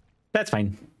 that's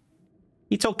fine.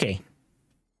 It's okay.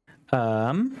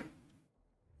 Oh,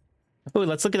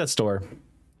 let's look at that store.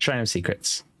 Shrine of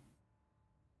Secrets.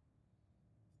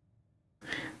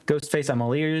 Ghostface, I'm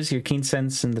all ears. Your keen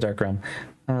sense in the dark realm.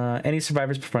 Any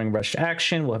survivors performing rushed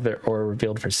action will have their aura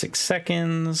revealed for 6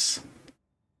 seconds.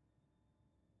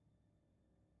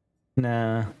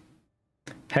 Nah.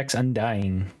 Hex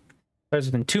Undying. Those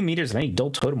within 2 meters of any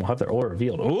dull totem will have their aura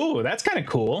revealed. Ooh, that's kind of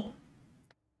cool.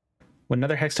 When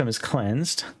another hex totem is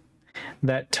cleansed,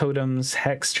 that totem's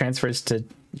hex transfers to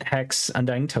Hex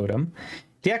Undying totem,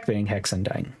 deactivating Hex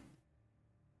Undying.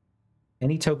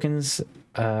 Any tokens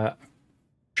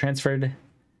transferred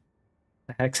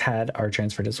the hex had are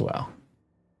transferred as well.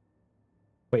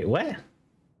 Wait, what?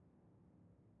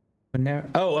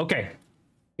 Oh, okay.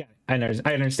 Yeah, I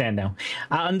understand now.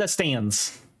 I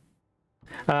understands.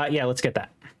 Yeah, let's get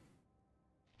that.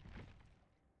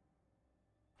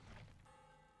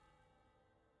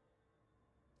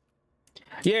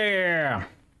 Yeah.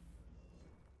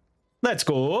 Let's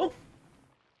go. All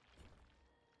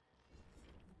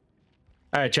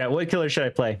right, chat. What killer should I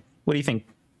play? What do you think?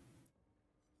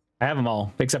 I have them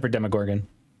all, except for Demogorgon.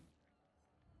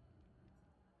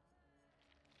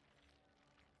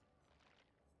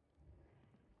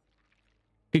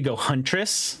 Could go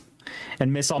Huntress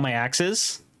and miss all my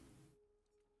axes.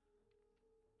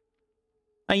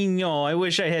 I know, I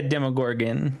wish I had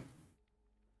Demogorgon.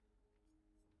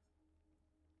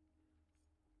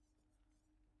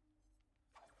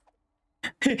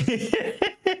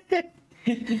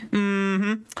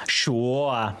 Mm-hmm.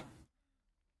 Sure.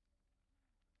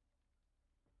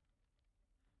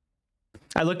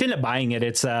 I looked into buying it.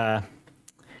 It's like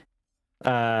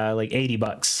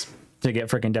 $80 to get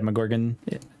freaking Demogorgon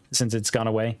since it's gone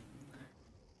away.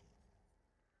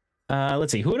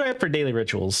 Let's see. Who do I have for daily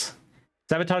rituals?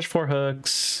 Sabotage 4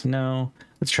 hooks. No.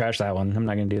 Let's trash that one. I'm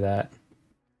not gonna do that.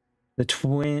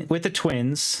 With the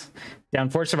twins, down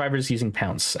 4 survivors using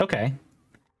pounce. Okay.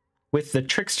 With the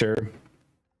trickster,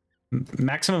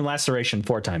 maximum laceration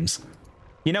 4 times.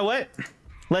 You know what?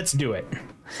 Let's do it.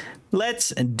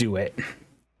 Let's do it.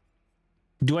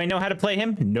 Do I know how to play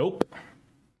him? Nope.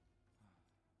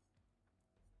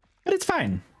 But it's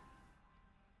fine.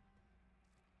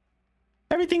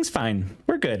 Everything's fine.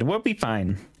 We're good. We'll be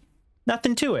fine.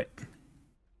 Nothing to it.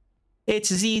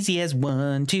 It's as easy as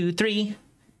 1, 2, 3.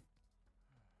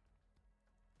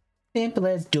 Simple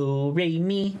as do, re,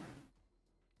 mi,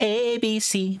 A, B,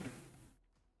 C.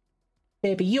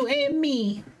 Baby, you and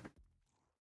me.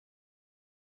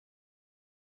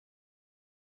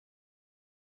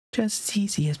 Just as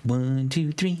easy as 1,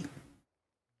 2, 3.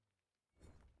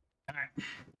 All right.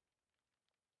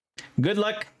 Good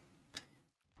luck.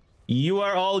 You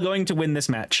are all going to win this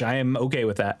match. I am okay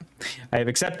with that. I have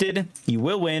accepted. You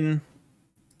will win.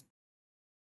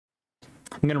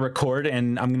 I'm going to record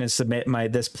and I'm going to submit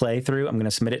this playthrough. I'm going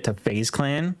to submit it to FaZe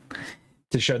Clan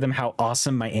to show them how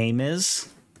awesome my aim is.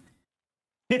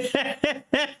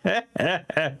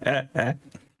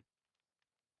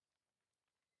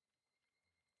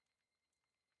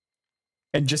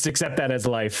 And just accept that as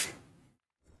life.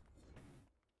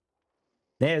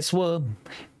 That's what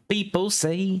people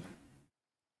say.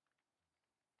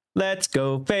 Let's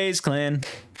go FaZe Clan.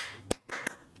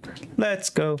 Let's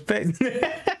go FaZe.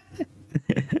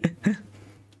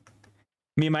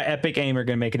 Me and my epic aim are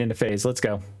gonna make it into FaZe. Let's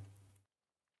go.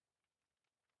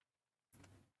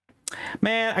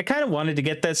 Man, I kind of wanted to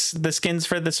get the skins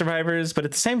for the survivors, but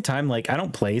at the same time, like, I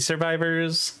don't play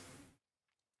survivors.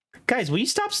 Guys, will you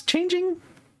stop changing?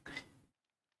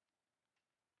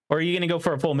 Or are you gonna go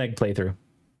for a full Meg playthrough?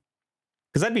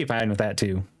 Because I'd be fine with that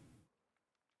too.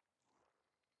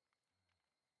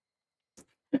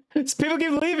 People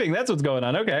keep leaving. That's what's going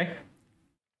on. Okay.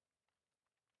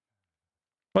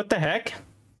 What the heck?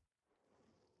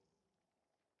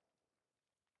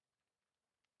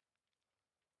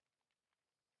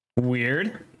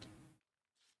 Weird.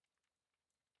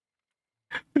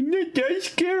 I'm not that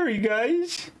scary,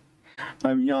 guys.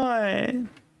 I'm not.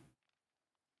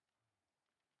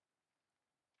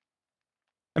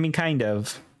 I mean, kind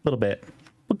of. A little bit.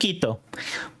 Poquito.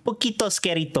 Poquito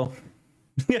scarito.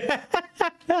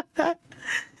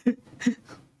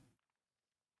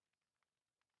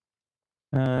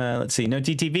 Let's see. No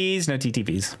TTVs, no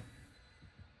TTVs.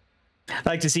 I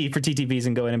like to see for TTVs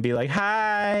and go in and be like,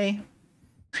 hi.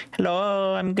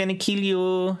 Hello, I'm gonna kill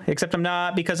you. Except I'm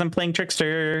not because I'm playing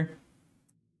Trickster.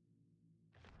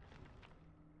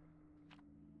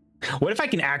 What if I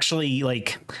can actually,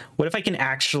 like, what if I can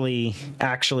actually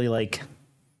like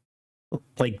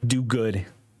do good?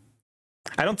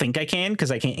 I don't think I can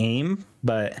because I can't aim,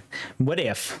 but what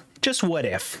if? Just what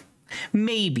if?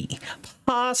 Maybe,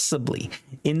 possibly,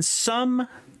 in some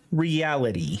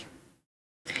reality,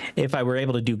 if I were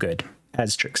able to do good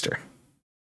as Trickster.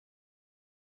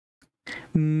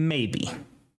 Maybe.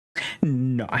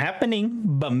 Not happening,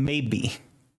 but maybe.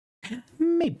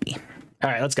 Maybe. All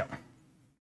right, let's go.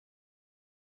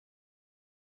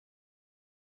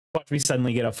 Watch me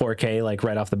suddenly get a 4K like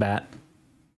right off the bat.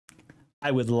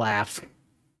 I would laugh.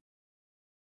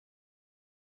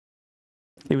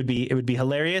 It would be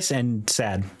hilarious and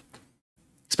sad,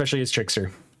 especially as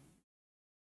Trickster.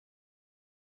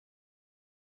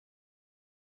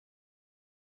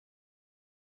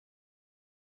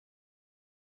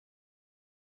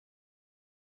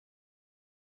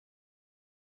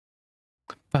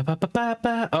 Ba, ba, ba, ba,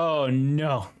 ba. Oh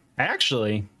no.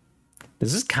 Actually,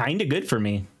 this is kind of good for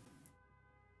me.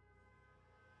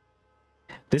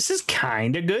 This is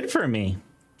kind of good for me.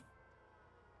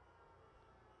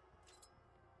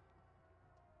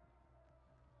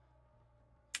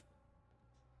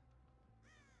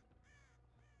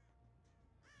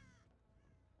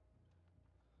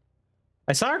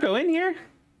 I saw her go in here.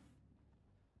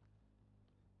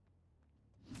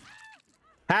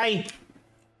 Hi.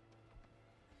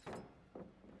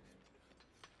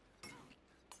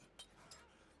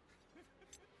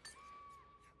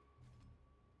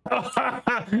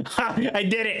 I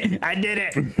did it. I did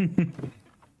it.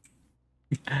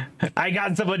 I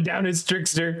got someone down as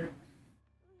Trickster.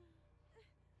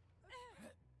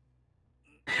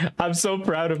 I'm so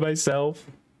proud of myself.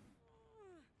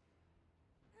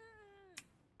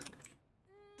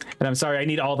 And I'm sorry, I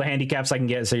need all the handicaps I can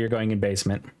get, so you're going in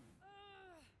basement.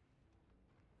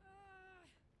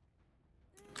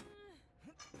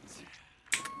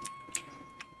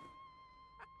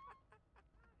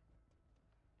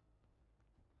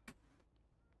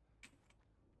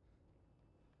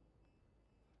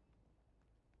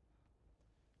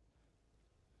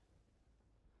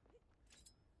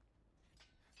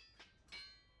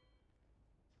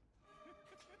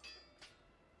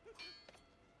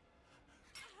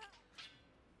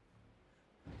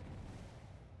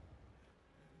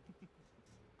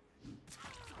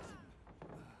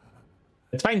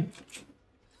 It's fine.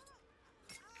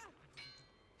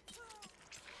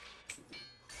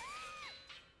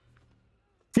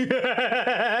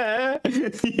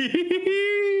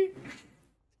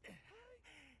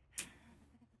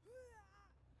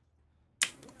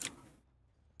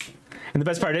 And the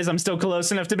best part is I'm still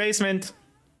close enough to basement.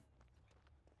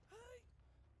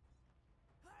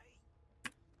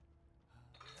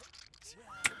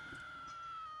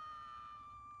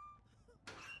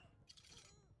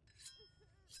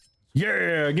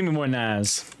 Yeah, give me more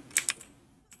knives.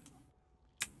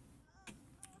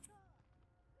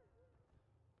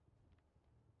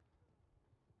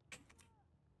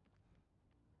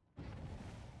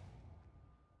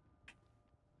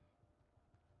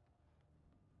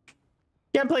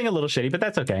 Yeah, I'm playing a little shitty, but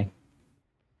that's okay.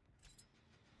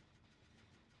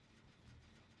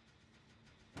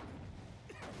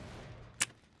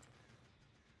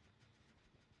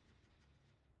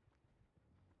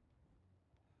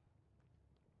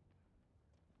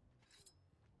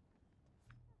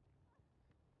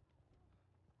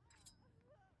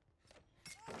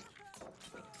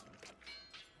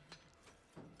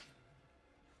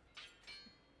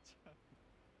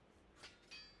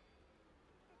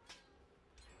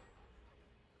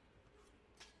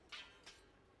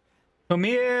 Come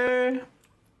here.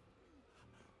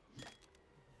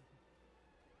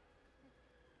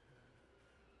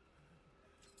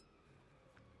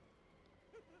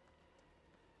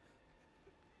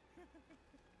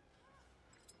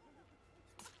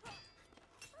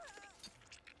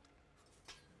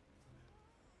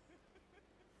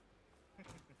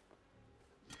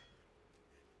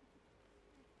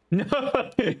 No.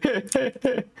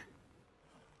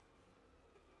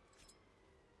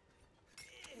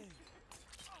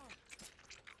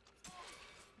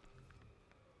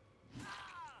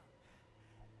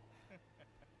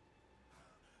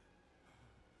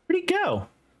 Where'd he go?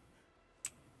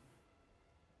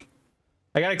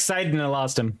 I got excited and I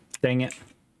lost him. Dang it.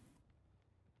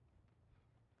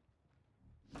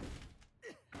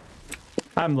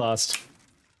 I'm lost.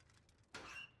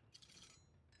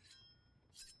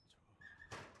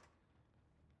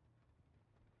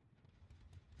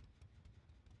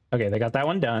 Okay, they got that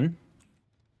one done.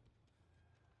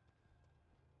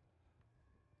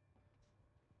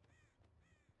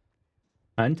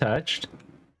 Untouched.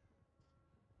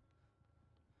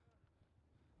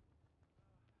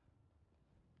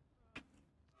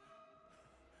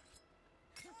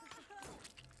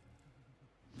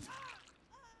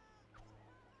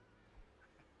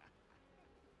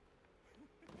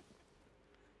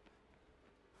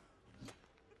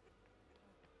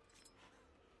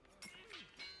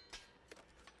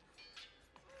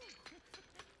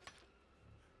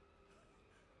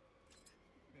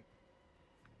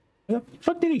 Where the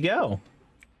fuck did he go?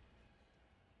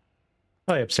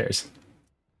 Oh, upstairs.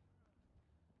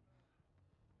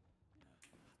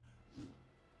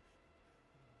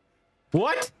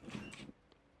 What?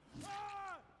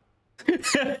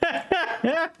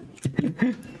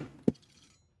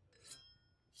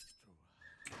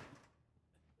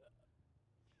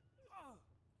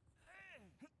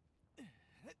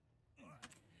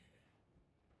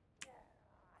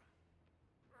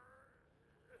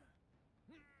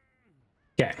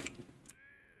 Okay.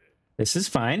 This is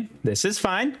fine. This is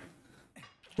fine.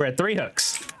 We're at 3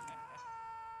 hooks.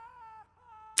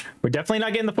 We're definitely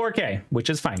not getting the 4K, which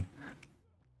is fine.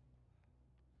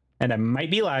 And I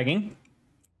might be lagging.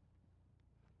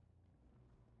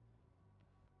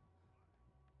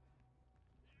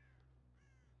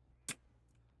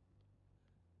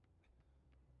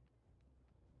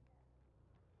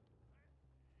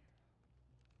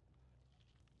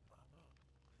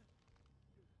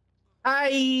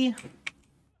 Hi.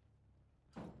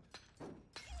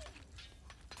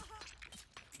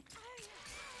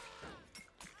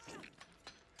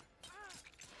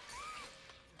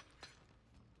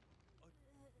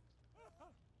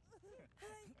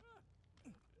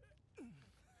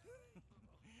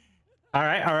 All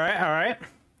right, all right, all right.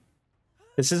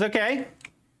 This is okay.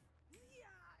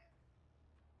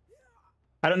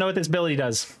 I don't know what this ability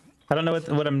does. I don't know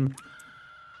what I'm...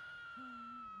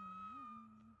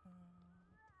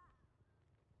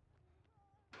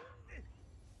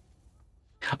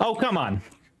 Oh, come on.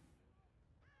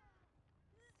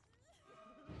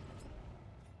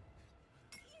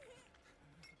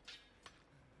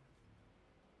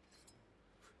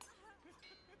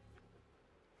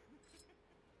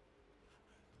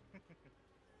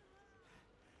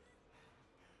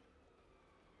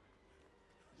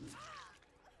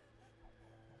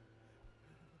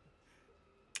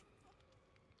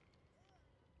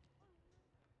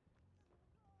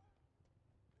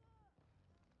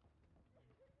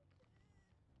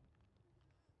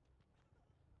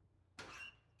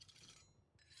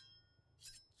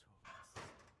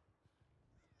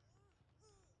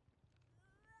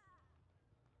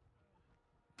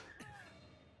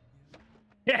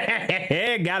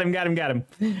 Got him, got him, got him.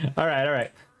 All right, all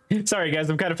right. Sorry, guys.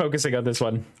 I'm kind of focusing on this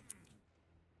one.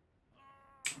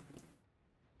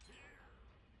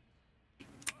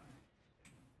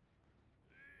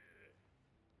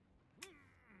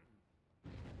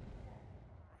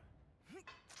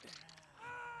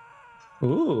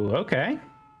 Ooh, okay.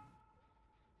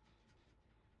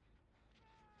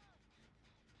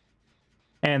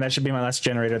 And that should be my last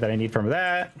generator that I need from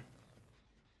that.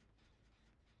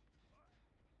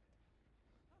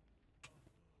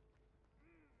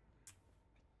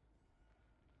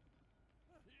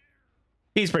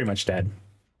 He's pretty much dead.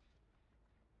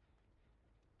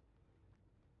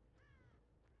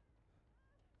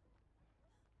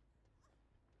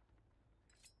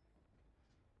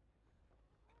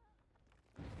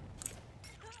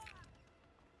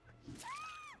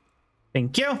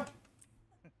 Thank you.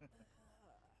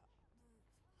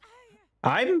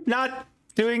 I'm not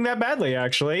doing that badly,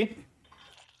 actually.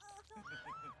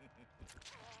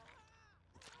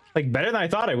 Like, better than I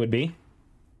thought I would be.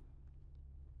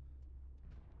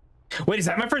 Wait, is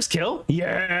that my first kill?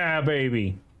 Yeah,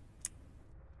 baby.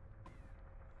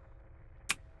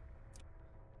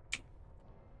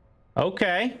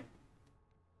 Okay.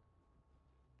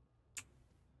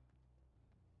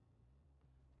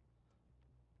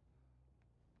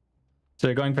 So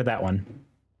they're going for that one,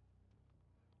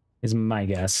 is my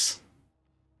guess.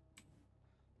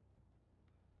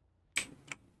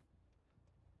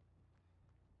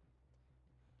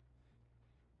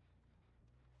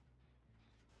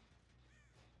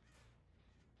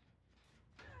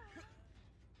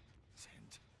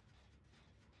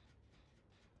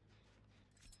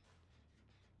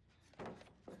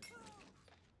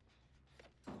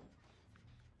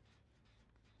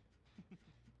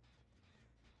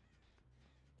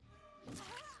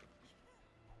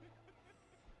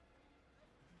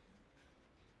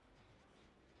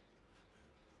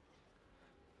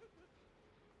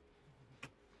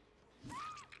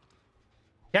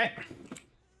 Okay.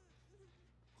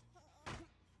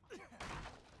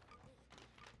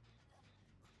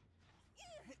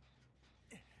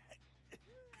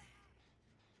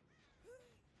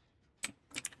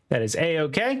 That is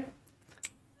A-okay.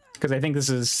 Because I think this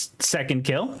is second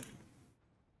kill.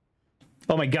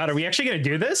 Oh my god, are we actually gonna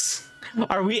do this?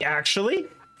 Are we actually?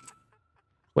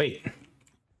 Wait.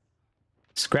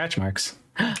 Scratch marks.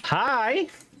 Hi!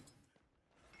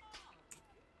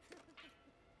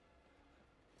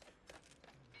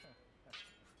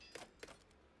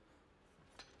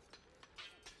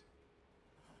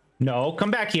 No, come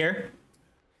back here.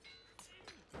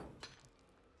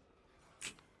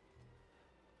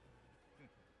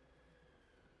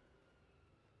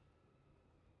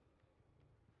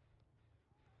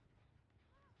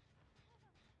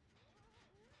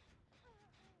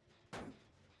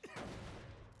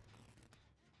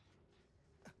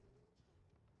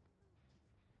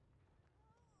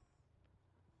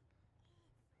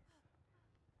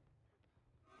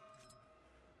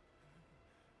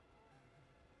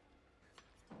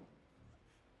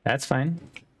 That's fine.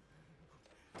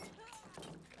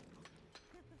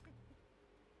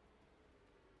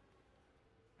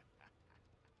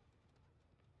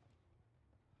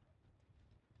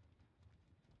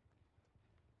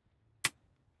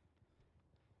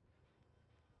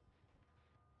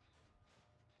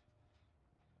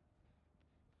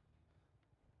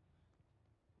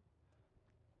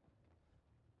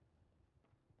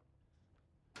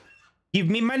 Give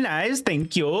me my knives,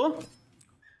 thank you.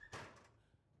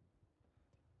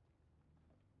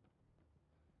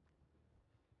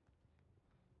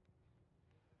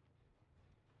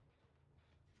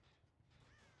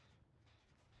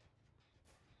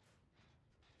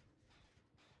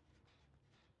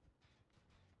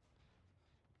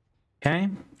 Okay.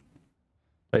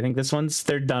 I think this one's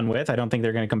they're done with. I don't think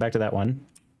they're going to come back to that one.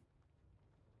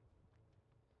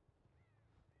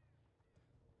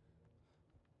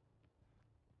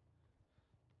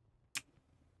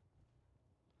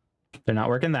 They're not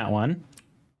working that one.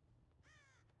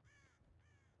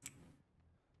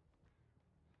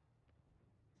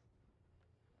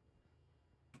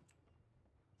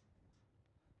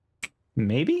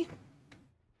 Maybe?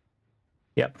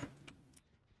 Yep.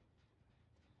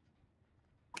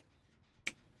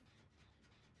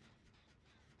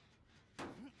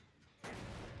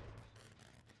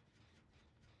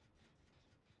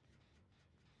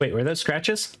 Wait, were those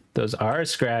scratches? Those are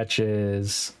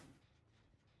scratches.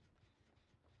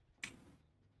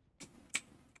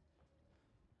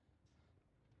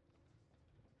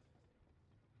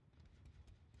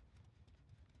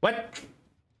 What?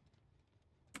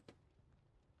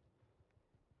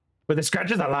 Were the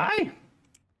scratches a lie?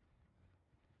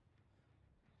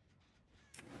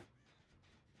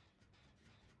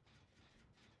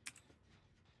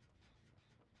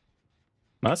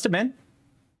 Must have been.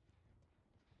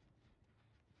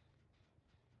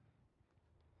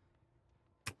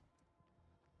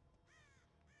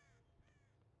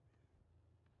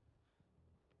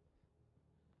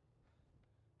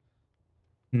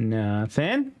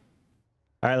 Nothing.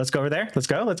 All right, let's go over there. Let's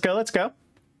go. Let's go. Let's go.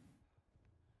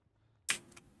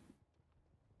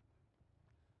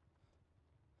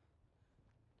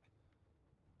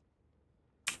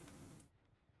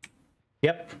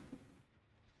 Yep.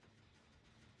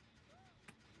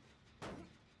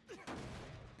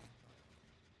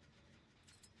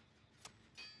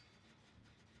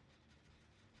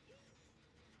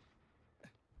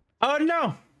 Oh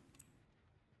no!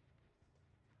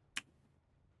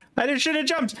 I should have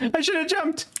jumped. I should have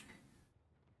jumped.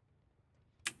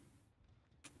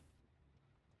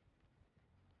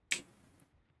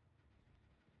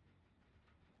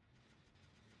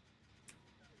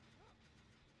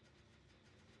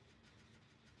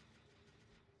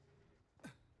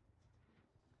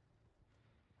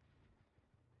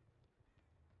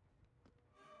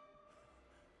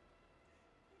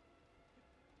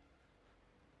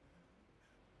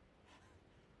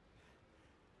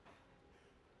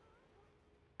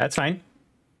 That's fine.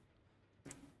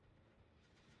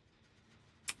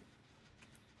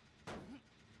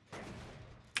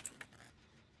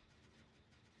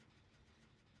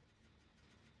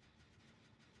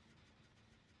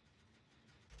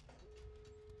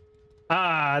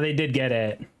 Ah, they did get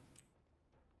it.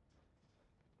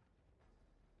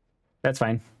 That's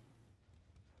fine.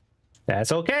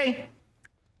 That's okay.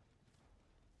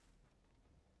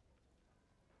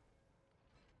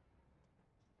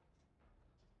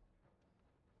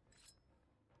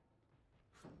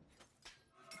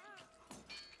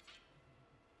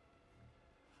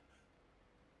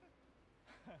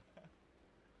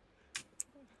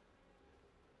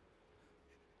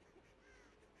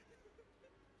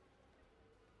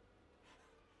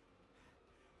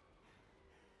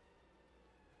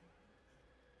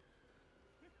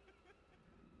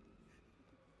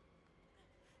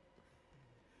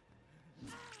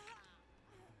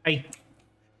 Hey.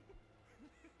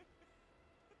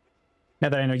 Now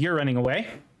that I know you're running away.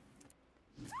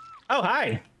 Oh,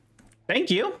 hi. Thank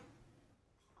you.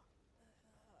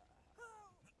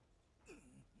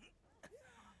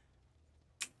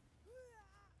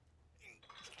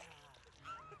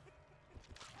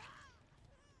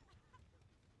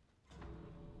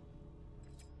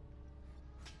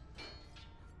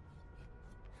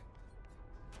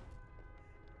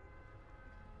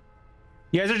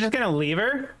 You guys are just gonna leave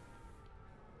her?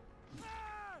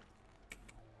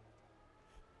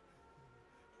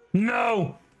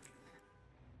 No!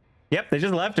 Yep, they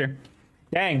just left her.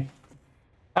 Dang.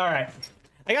 All right.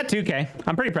 I got 2K.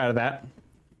 I'm pretty proud of that.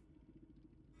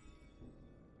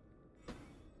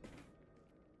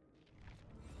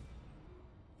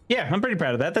 Yeah, I'm pretty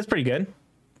proud of that. That's pretty good.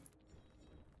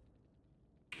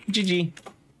 GG.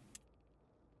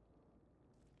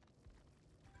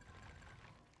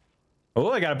 Oh,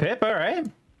 I got a pip. All right.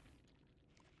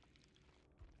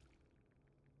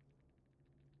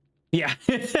 Yeah.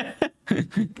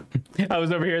 I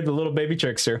was over here, the little baby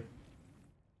trickster.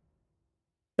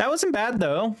 That wasn't bad,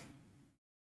 though.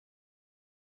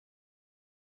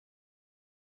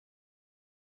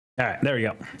 All right, there we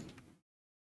go.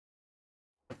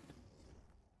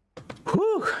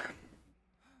 Whew.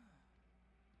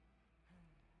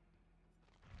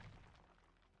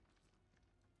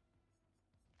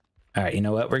 All right, you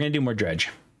know what? We're going to do more dredge.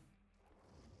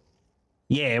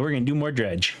 Yeah, we're going to do more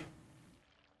dredge.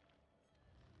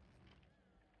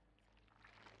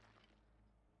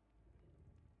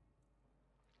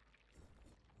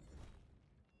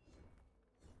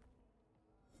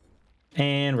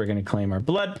 And we're going to claim our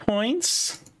blood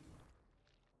points.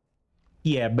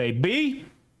 Yeah, baby.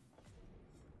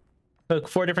 Look,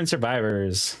 4 different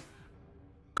survivors.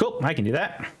 Cool, I can do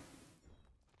that.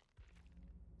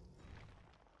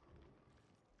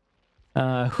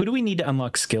 Who do we need to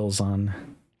unlock skills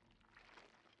on?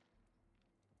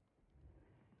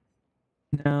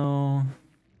 No.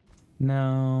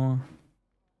 No.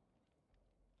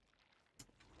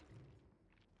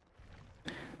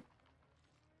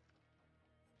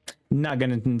 Not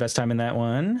gonna invest time in that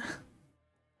one.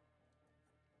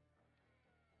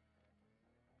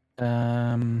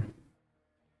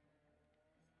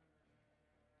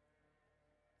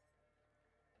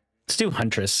 Let's do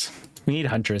Huntress. We need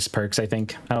Huntress perks, I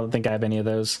think. I don't think I have any of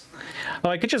those. Oh,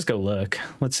 I could just go look.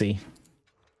 Let's see.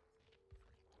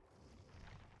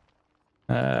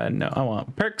 No, I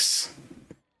want perks.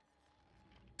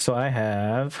 So I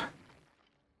have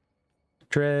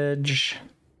Dredge.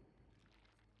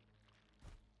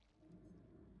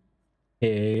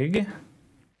 Pig.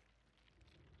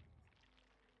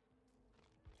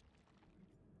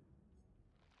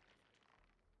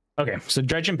 Okay, so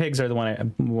dredge and pigs are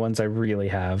the ones I really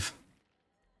have.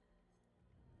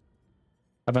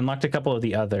 I've unlocked a couple of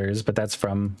the others, but that's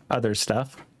from other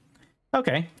stuff.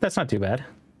 Okay, that's not too bad.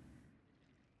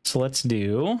 So let's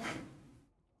do...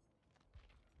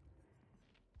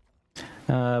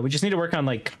 we just need to work on,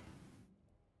 like...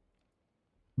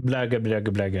 Blah, blah, blah,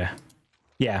 blah, blah.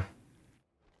 Yeah.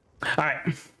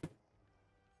 Alright.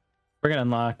 We're gonna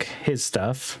unlock his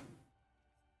stuff.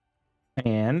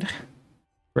 And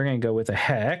we're gonna go with a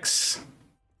hex.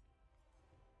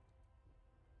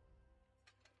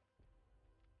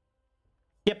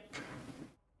 Yep.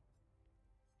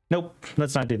 Nope,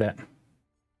 let's not do that.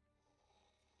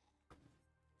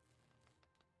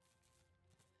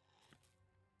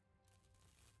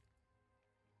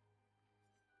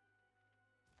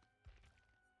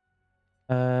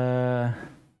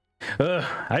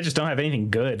 I just don't have anything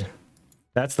good.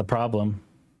 That's the problem.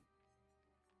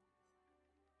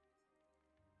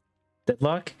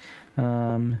 Deadlock.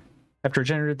 After a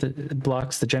generator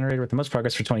blocks the generator with the most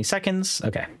progress for 20 seconds.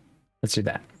 Okay, let's do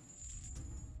that.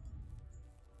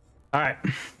 All right.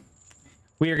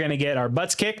 We are going to get our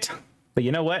butts kicked, but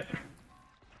you know what?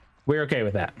 We're okay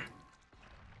with that.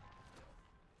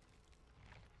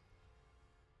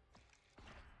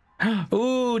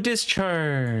 Ooh,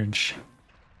 discharge.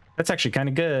 That's actually kind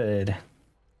of good.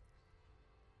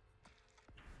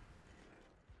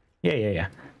 Yeah.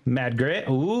 Mad Grit.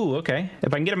 Ooh, okay.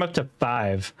 If I can get him up to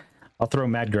 5, I'll throw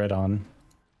Mad Grit on.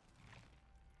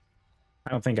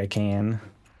 I don't think I can.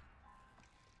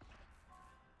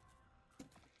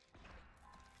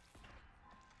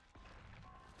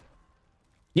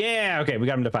 Yeah, okay, we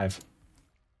got him to 5.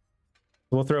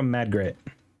 We'll throw Mad Grit.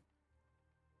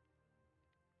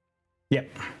 Yep.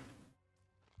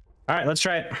 All right, let's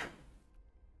try it.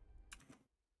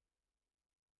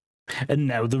 And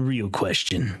now the real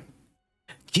question.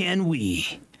 Can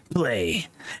we play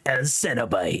as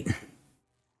Cenobite?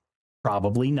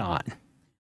 Probably not.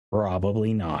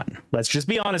 Probably not. Let's just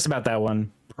be honest about that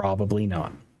one. Probably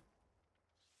not.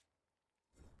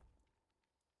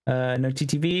 No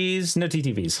TTVs. No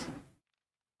TTVs.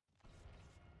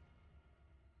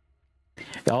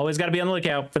 You always got to be on the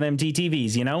lookout for them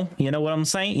TTVs, you know? You know what I'm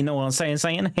saying? You know what I'm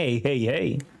saying?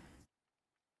 Hey.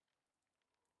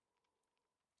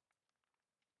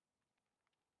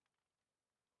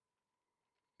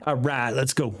 All right,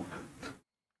 let's go.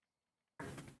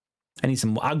 I need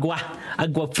some agua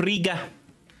friga.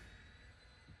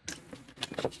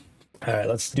 All right,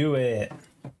 let's do it.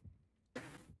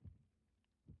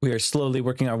 We are slowly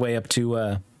working our way up to,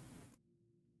 we're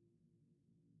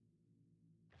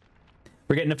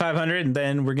getting to 500 and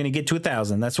then we're going to get to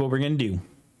 1,000. That's what we're going to do.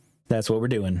 That's what we're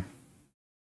doing.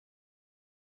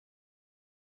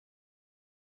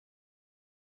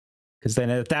 Because then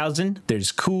at 1,000,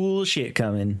 there's cool shit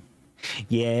coming.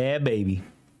 Yeah, baby.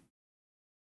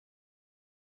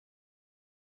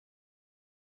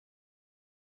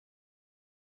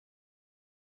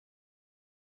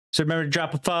 So remember to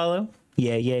drop a follow.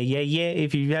 Yeah.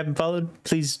 If you haven't followed,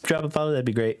 please drop a follow. That'd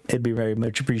be great. It'd be very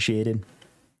much appreciated.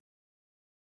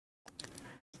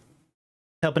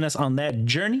 Helping us on that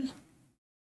journey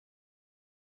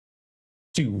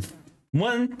to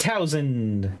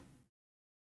 1,000.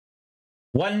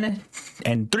 1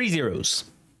 and 3 zeros.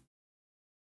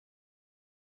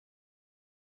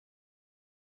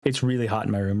 It's really hot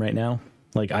in my room right now.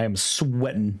 Like, I am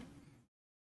sweating.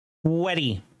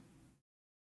 Sweating.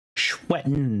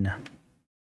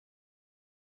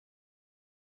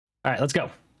 All right, let's go.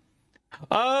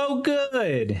 Oh,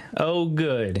 good. Oh,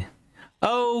 good.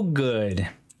 Oh, good.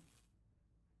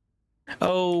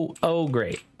 Oh,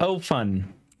 great. Oh,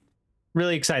 fun.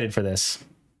 Really excited for this.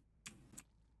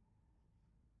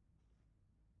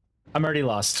 I'm already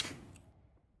lost.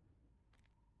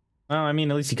 Well, I mean,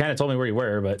 at least you kind of told me where you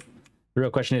were, but the real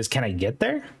question is, can I get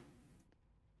there?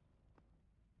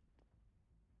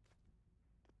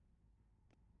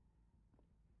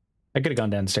 I could have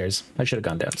gone downstairs. I should have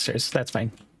gone downstairs. That's fine.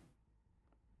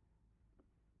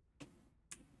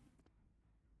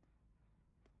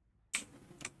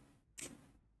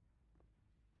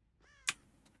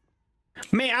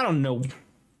 Man, I don't know.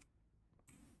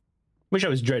 Wish I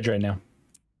was Dredge right now.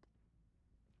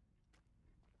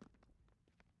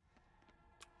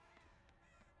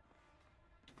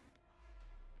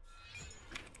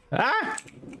 Ah!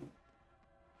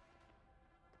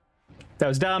 That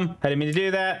was dumb. I didn't mean to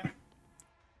do that.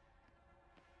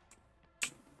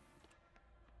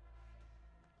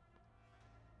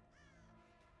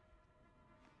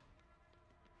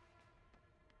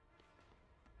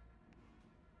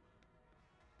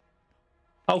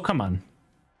 Oh, come on.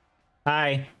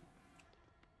 Hi.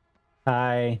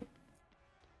 Hi.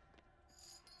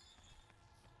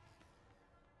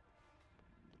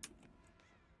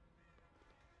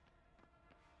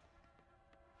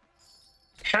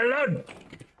 Hello.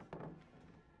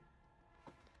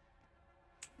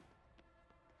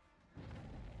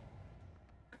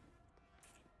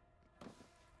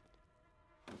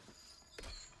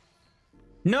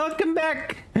 No, come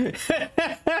back.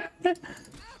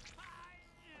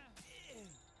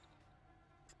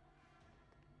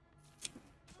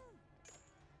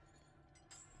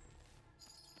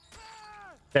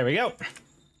 There we go.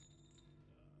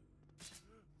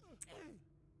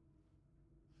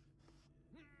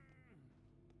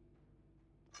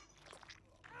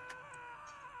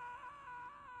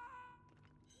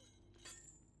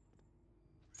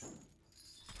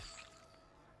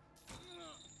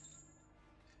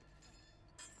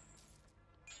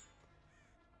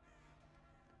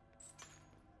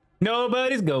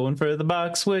 Nobody's going for the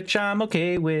box, which I'm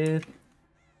okay with.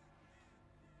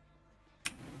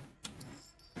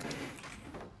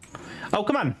 Oh,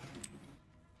 come on.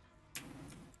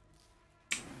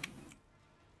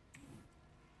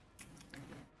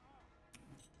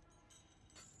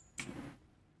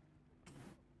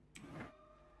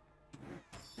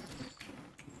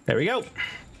 There we go.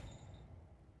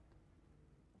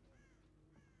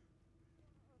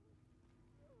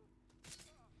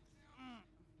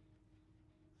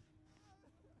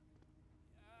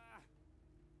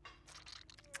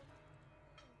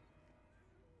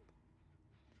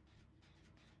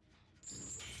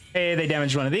 Hey, they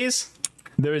damaged one of these.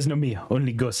 There is no me,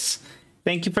 only ghosts.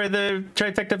 Thank you for the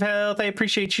trifecta of health. I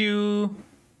appreciate you.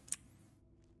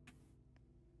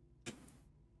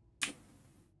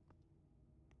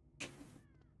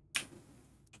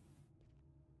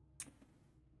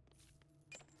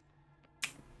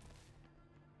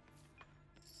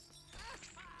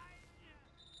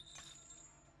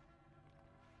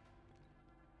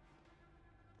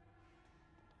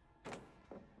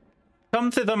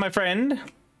 Come thither, my friend.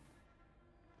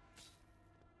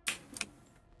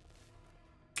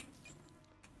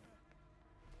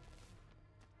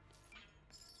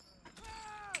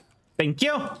 Thank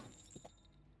you.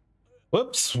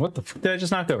 Whoops, what the fuck did I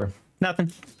just knock over?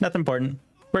 Nothing. Nothing important.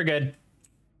 We're good.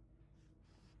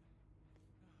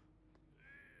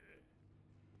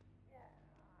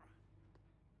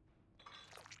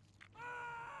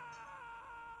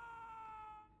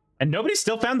 And nobody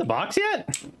still found the box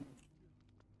yet?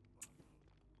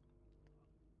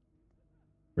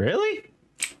 Really?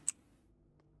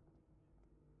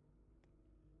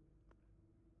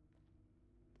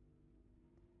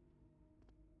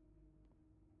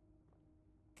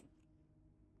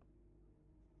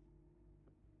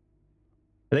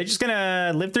 Are they just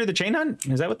gonna live through the chain hunt?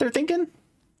 Is that what they're thinking?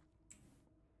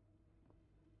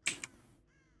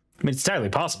 I mean, it's entirely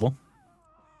possible.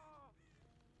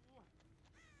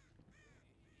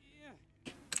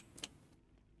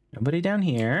 Nobody down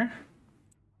here.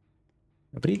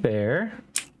 Nobody there.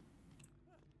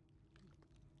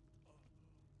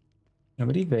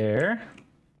 Nobody there.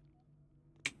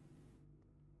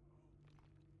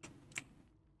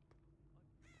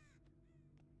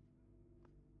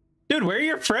 Dude, where are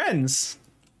your friends?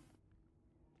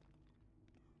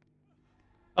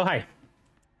 Oh, hi.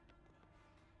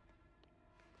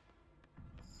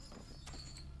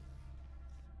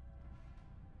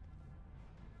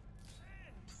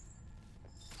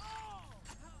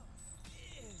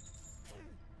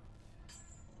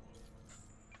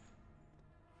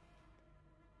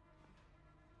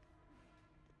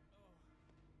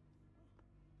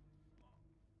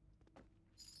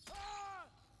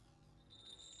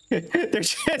 They're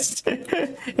just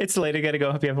it's late. I gotta go.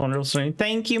 Hope you have a wonderful swing.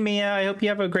 Thank you, Mia. I hope you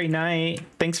have a great night.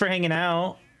 Thanks for hanging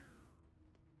out.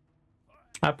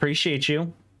 I appreciate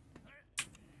you.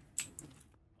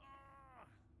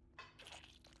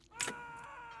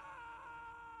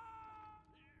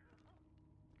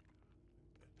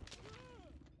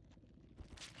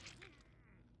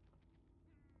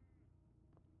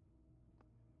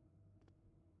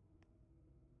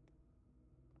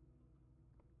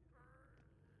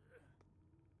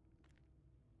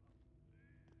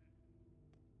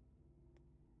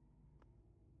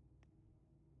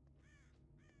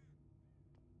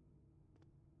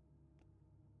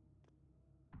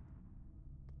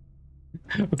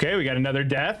 Okay, we got another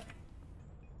death.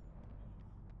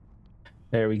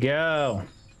 There we go.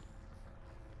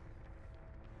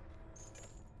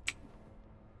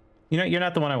 You know, you're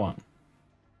not the one I want.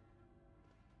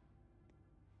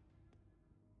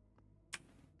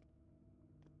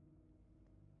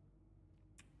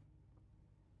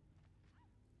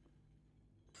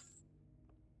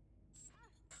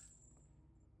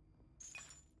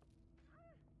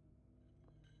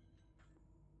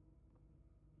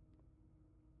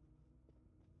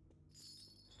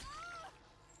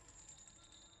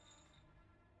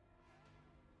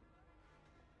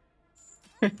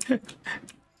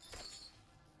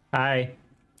 Hi.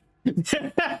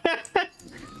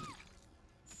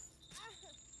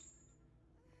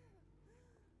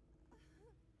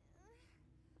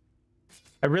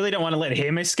 I really don't want to let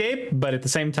him escape, but at the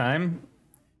same time,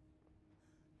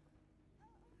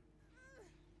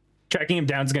 tracking him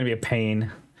down is going to be a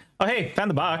pain. Oh, hey, found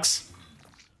the box.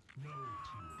 No tears.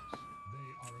 They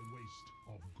are a waste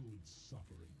of good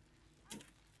suffering.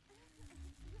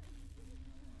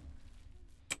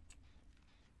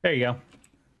 There you go.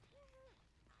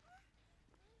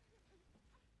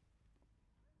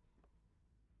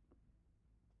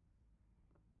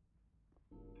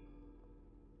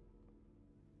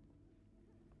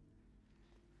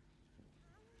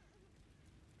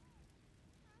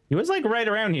 He was like right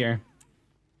around here.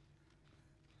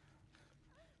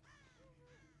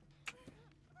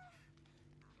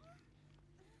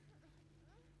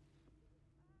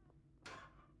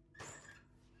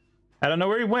 I don't know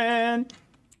where he went.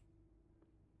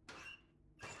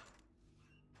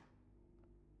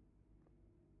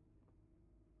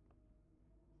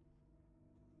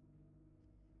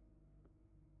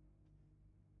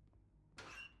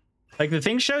 Like the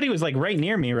thing showed he was like right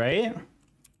near me, right?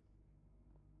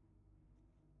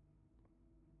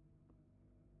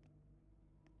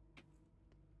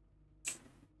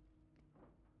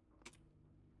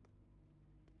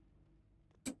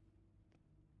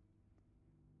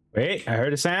 Wait, I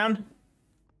heard a sound.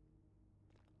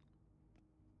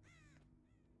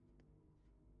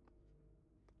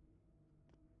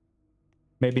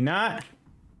 Maybe not.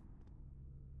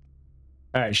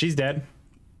 All right, she's dead.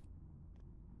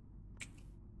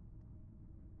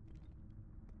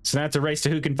 So now it's a race to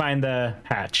who can find the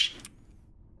hatch.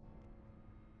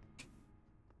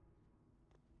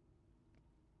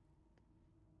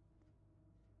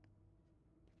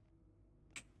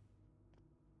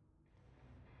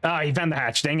 Oh, he found the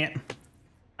hatch. Dang it.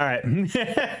 All right.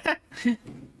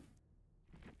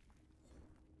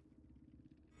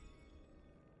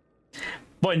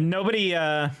 Boy, nobody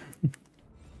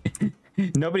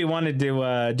nobody wanted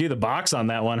to do the box on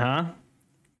that one, huh?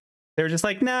 They were just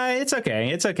like, nah, it's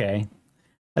okay. It's okay.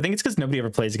 I think it's because nobody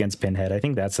ever plays against Pinhead. I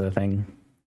think that's the thing.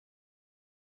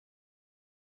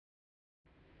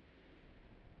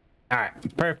 All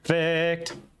right,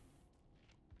 perfect.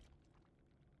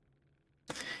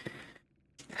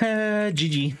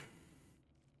 GG.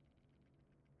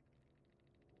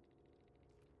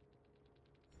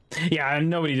 Yeah,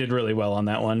 nobody did really well on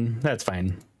that one. That's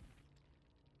fine.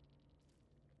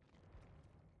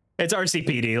 It's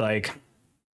RCPD, like.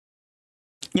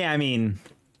 Yeah, I mean.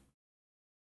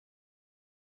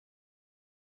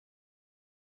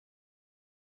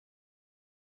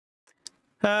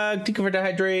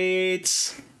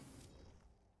 Dehydrates.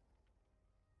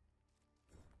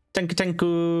 Tanku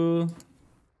tanku.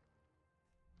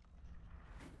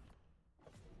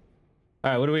 All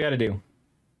right, what do we got to do?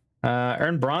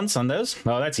 Earn bronze on those?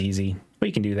 Oh, that's easy.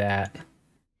 We can do that.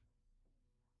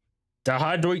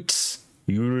 Dehydrates.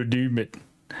 You redeem it.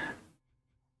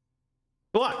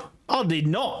 What? I did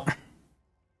not.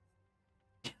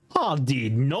 I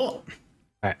did not. All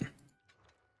right.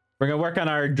 We're going to work on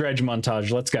our dredge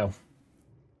montage. Let's go.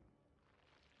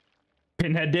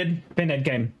 Pinhead did? Pinhead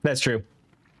came. That's true.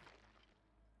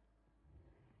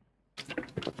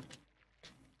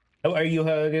 How are you,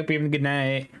 Hug? Hope you're having a good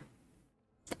night.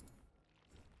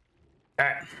 All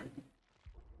right.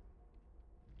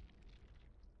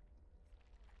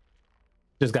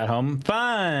 Just got home.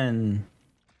 Fun.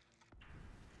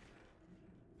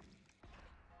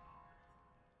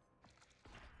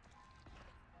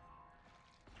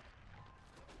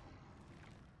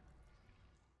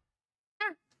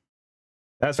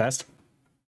 That was fast.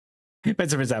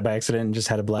 Went surface out by accident and just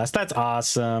had a blast. That's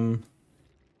awesome.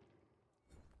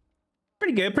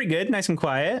 Pretty good, pretty good. Nice and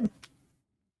quiet.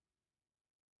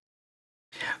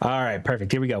 All right,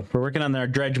 perfect. Here we go. We're working on our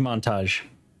dredge montage.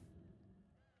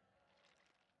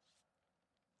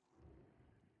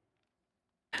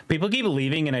 People keep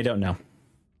leaving and I don't know.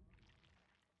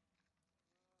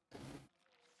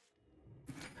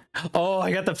 Oh,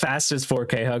 I got the fastest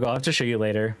 4K hug. I'll have to show you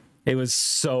later. It was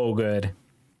so good.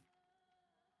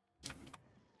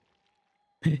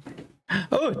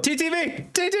 Oh,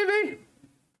 TTV! TTV!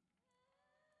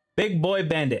 Big Boy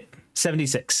Bandit,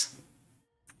 76.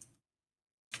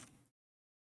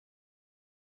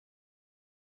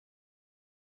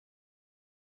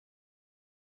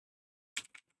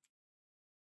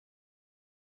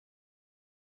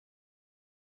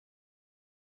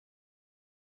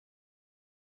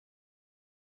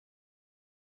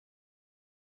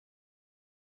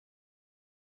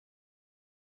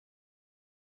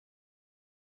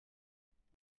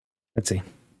 Let's see.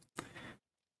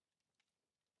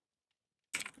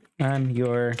 I'm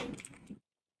your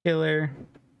killer.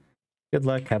 Good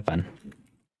luck. Have fun.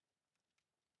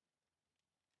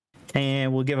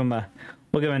 And we'll give him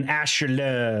an Ashur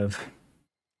love.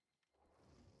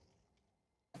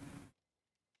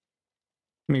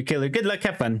 I'm your killer. Good luck.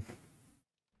 Have fun.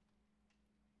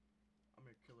 I'm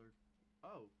your killer.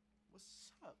 Oh,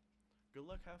 what's up? Good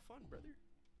luck, have fun, brother.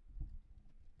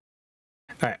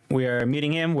 All right, we are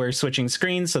muting him. We're switching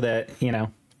screens so that, you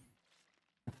know.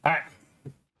 All right,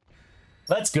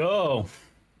 let's go.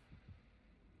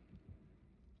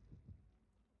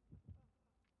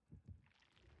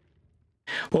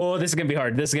 Oh, this is gonna be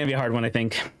hard. This is gonna be a hard one, I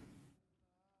think.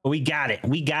 But we got it.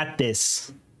 We got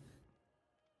this.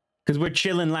 Because we're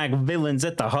chilling like villains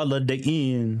at the Holiday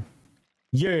Inn.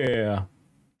 Yeah.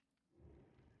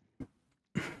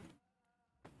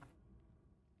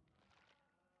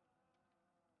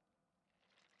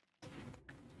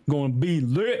 Gonna be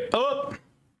lit up.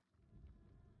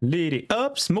 Lit it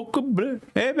up, smoke a blunt.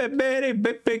 Everybody,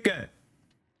 baby.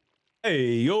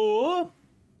 Hey, yo.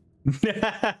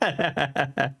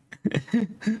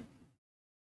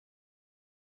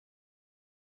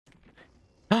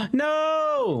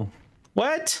 No!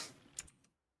 What?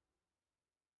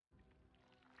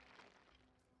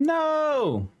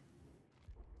 No!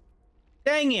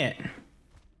 Dang it.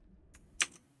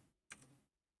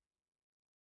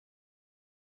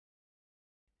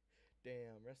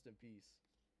 Damn, rest in peace.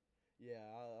 Yeah,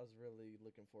 I was really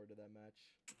looking forward to that match.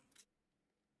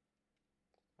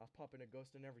 I was popping a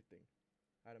ghost and everything.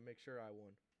 I had to make sure I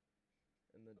won.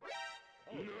 And then, oh,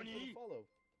 thanks for the follow.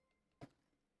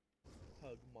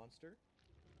 Hug monster.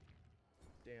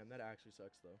 Damn, that actually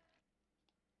sucks though.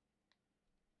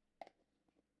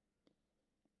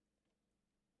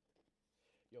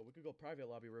 Yo, we could go private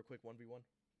lobby real quick, 1v1.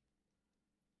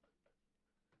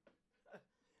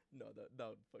 No, that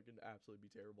would fucking absolutely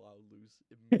be terrible. I would lose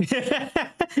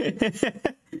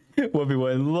immediately.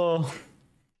 1v1, lol.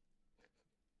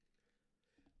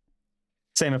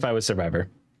 Same if I was Survivor.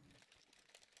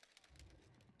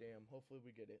 Damn, hopefully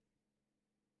we get it.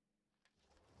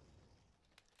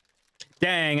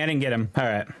 Dang, I didn't get him. All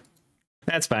right.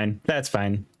 That's fine. That's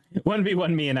fine.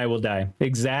 1v1 me and I will die.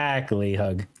 Exactly,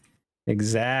 Hug.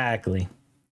 Exactly.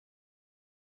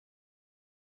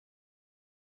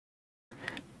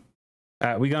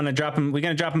 We're gonna drop him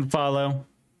a follow.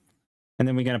 And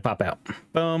then we're gonna pop out.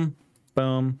 Boom.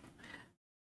 Boom.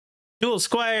 Dual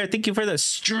Squire, thank you for the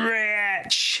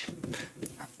stretch.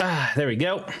 There we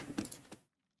go.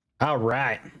 All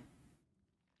right.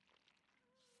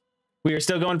 We are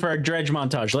still going for our dredge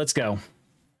montage. Let's go.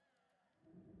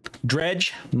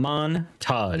 Dredge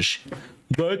montage.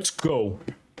 Let's go.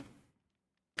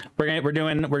 We're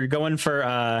going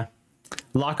for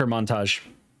locker montage.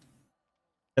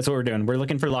 That's what we're doing. We're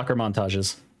looking for locker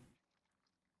montages.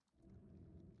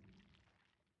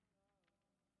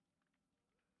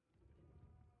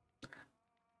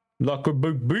 Locker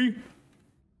baby.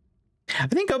 I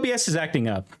think OBS is acting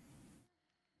up.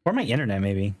 Or my internet,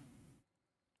 maybe.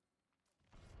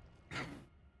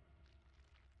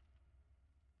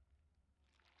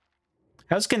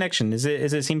 How's connection? Is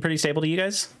it seem pretty stable to you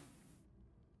guys?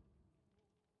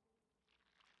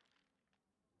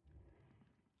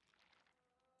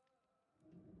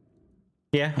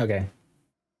 Yeah, okay.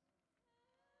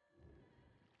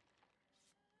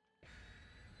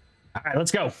 All right,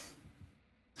 let's go.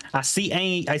 I see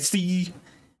you.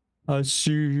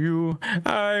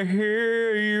 I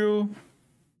hear you.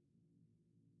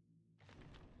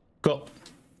 Go.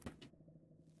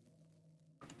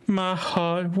 My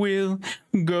heart will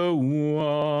go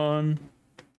on.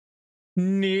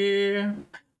 Near,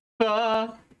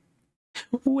 far,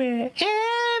 wherever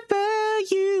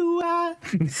you are.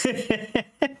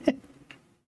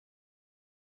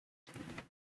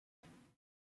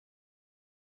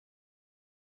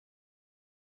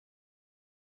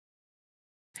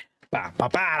 Ba, ba,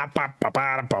 ba, ba, ba,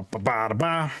 ba, ba, ba, ba,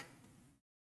 ba.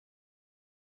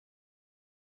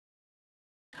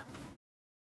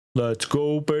 Let's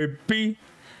go, baby.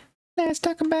 Let's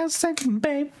talk about sex,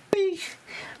 baby.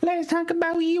 Let's talk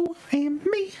about you and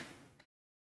me.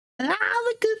 And all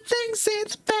the good things and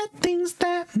the bad things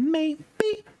that may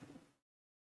be.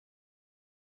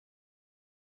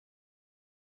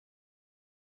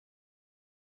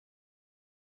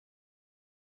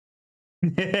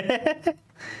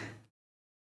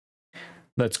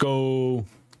 Let's go.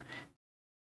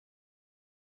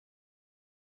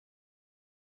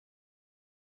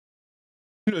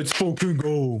 Let's fucking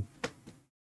go.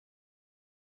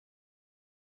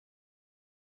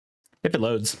 If it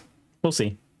loads, we'll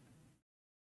see.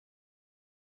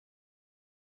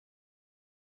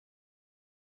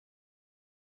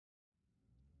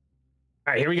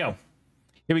 All right, here we go.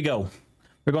 Here we go.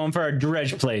 We're going for our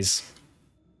dredge plays.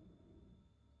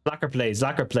 Locker plays,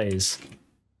 locker plays.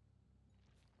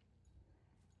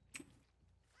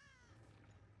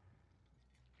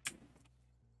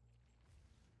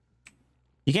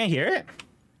 You can't hear it?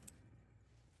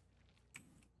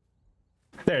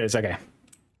 There it is, okay.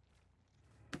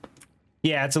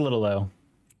 Yeah, it's a little low.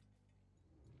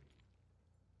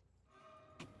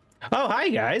 Oh, hi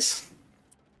guys.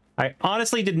 I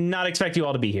honestly did not expect you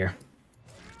all to be here.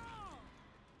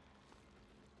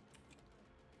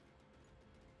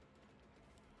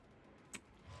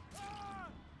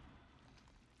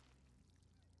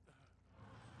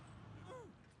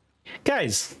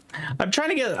 Guys, I'm trying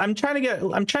to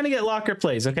get locker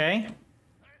plays, okay?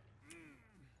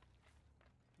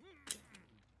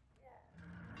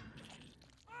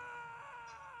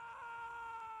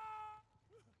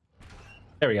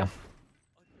 There we go.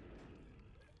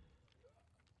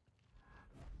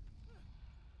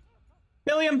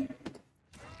 William!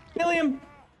 William!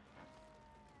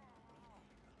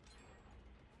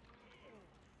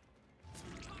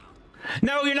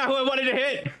 No, you're not who I wanted to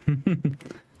hit!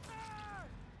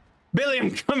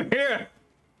 William, come here!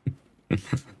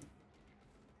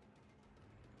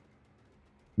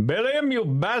 William, you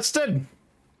bastard!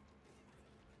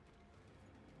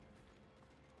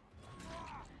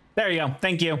 There you go.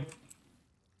 Thank you.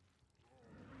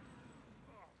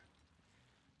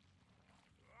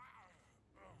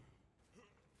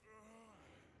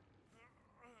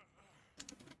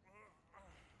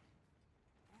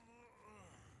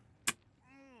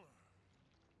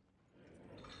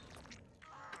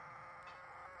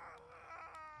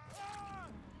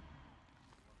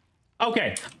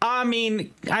 Okay. I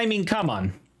mean, come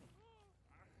on.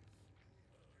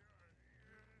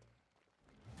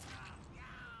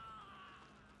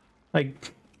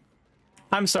 Like,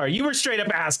 I'm sorry. You were straight up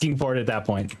asking for it at that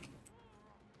point.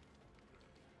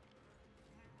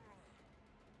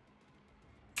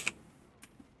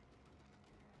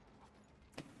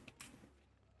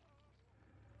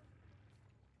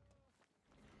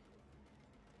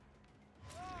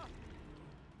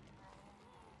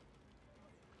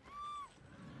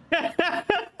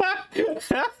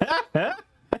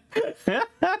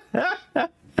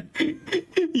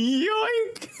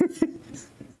 Yoink!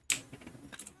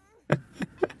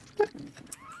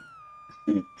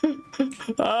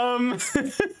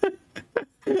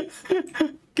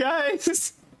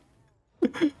 Guys,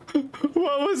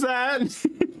 what was that?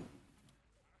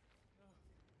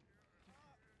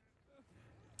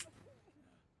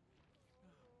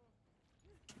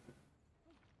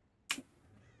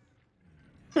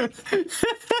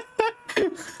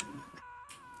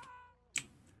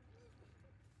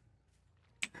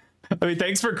 I mean,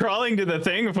 thanks for crawling to the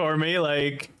thing for me,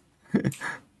 like...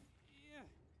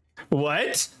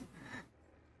 What?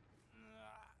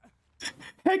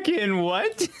 Heckin'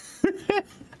 what?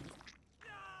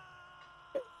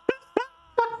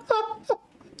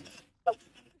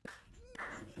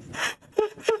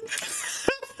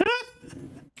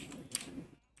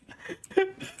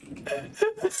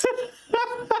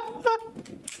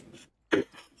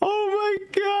 Oh my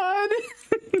god!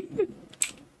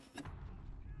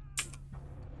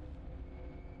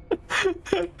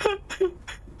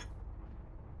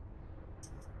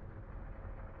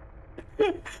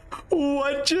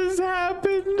 What just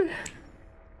happened?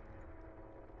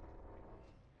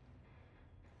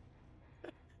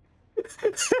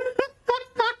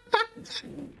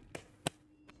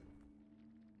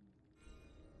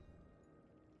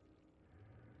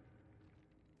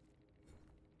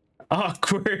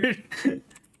 Awkward.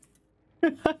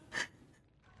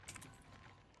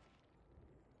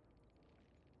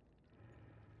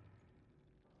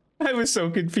 I was so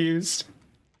confused.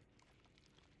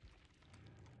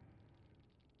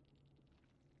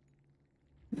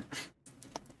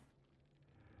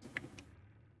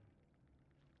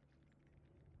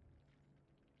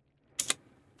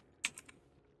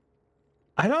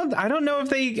 I don't know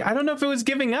if it was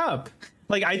giving up.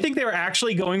 Like, I think they were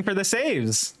actually going for the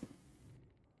saves.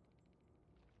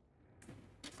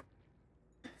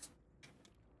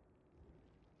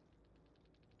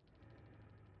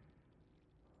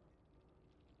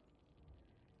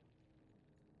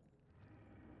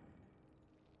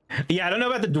 Yeah, I don't know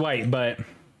about the Dwight, but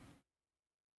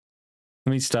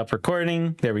let me stop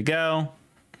recording. There we go.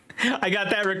 I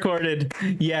got that recorded.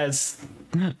 Yes.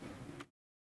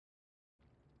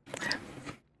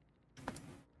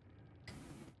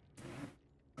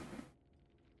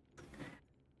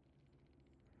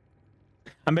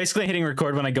 I'm basically hitting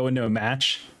record when I go into a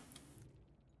match.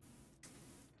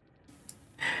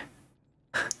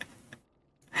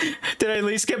 Did I at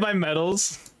least get my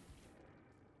medals?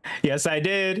 Yes, I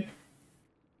did.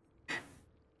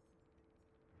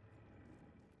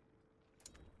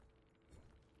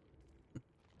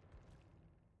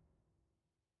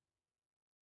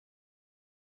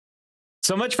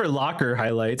 So much for locker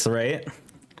highlights, right?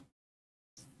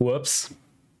 Whoops.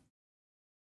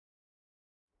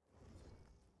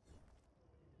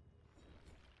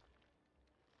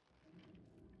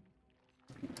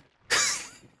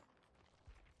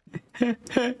 I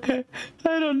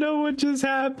don't know what just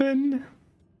happened.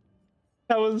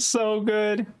 That was so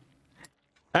good.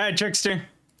 All right, Trickster.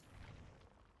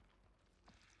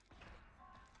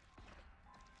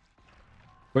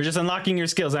 We're just unlocking your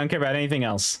skills. I don't care about anything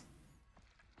else.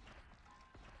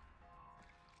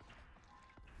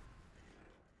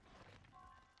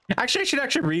 Actually, I should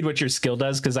actually read what your skill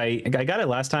does because I got it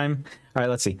last time. All right,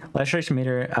 let's see. Laceration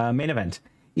meter, main event.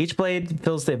 Each blade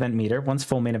fills the event meter. Once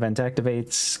full main event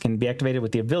activates, can be activated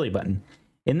with the ability button.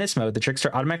 In this mode, the Trickster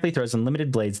automatically throws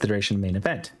unlimited blades the duration of the main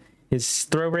event. His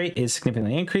throw rate is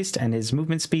significantly increased, and his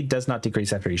movement speed does not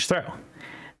decrease after each throw.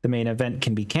 The main event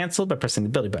can be canceled by pressing the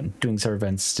ability button, doing server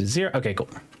events to 0. Okay, cool.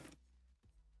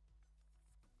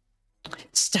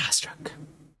 Starstruck.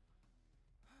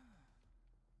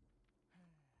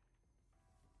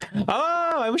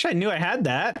 Oh, I wish I knew I had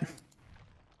that.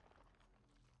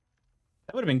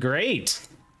 That would have been great.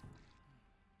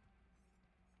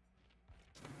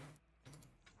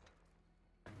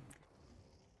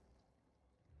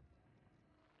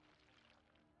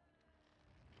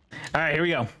 All right, here we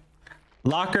go.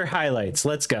 Locker highlights.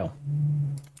 Let's go. All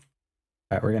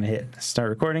right, we're going to hit start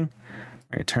recording.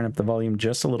 We're going to turn up the volume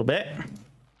just a little bit.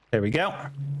 There we go.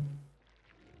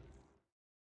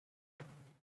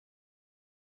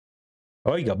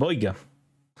 Oiga, boiga.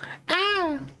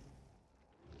 Ah!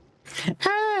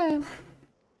 Ah!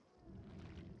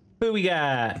 Who we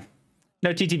got?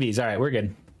 No TTVs. All right, we're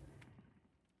good.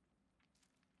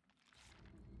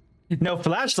 No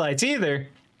flashlights either.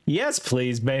 Yes,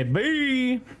 please,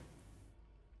 baby.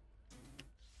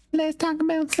 Let's talk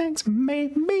about sex,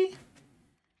 baby.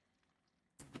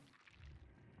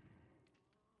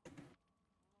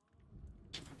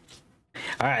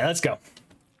 All right, let's go.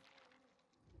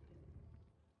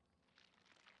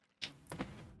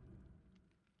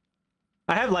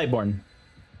 I have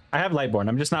Lightborn.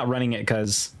 I'm just not running it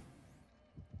because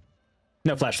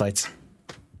no flashlights.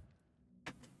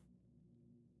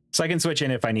 So I can switch in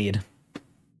if I need.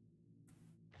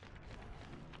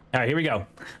 All right, here we go.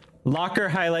 Locker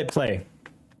highlight play.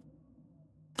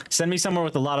 Send me somewhere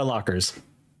with a lot of lockers.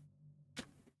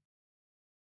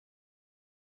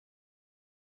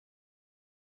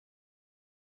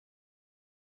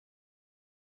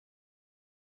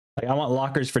 Like, I want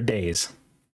lockers for days.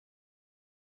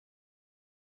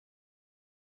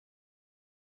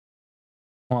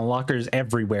 I want lockers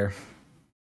everywhere.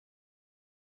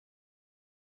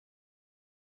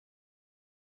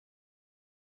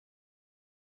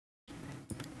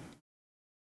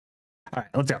 All right,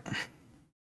 let's go.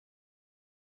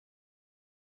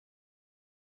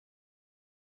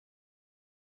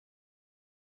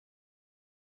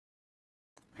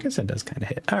 I guess that does kind of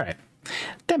hit. All right,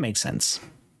 that makes sense.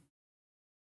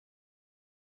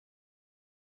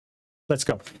 Let's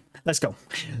go. Let's go.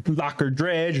 Locker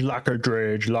dredge, locker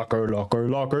dredge, locker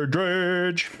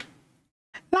dredge.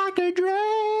 Locker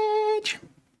dredge.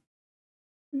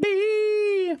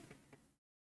 B.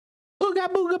 Ooga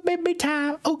booga baby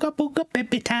time. Ooga booga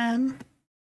baby time.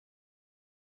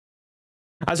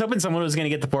 I was hoping someone was going to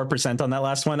get the 4% on that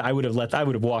last one. I would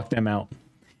have walked them out.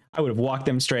 I would have walked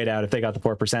them straight out if they got the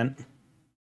 4%.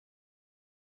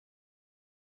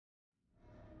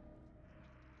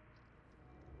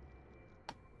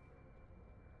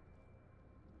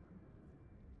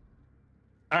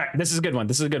 All right, this is a good one.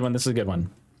 This is a good one. This is a good one.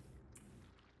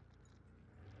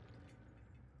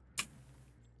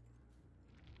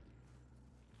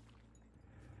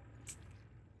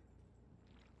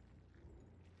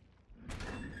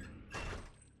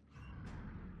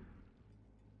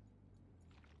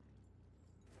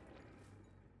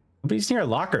 Nobody's near a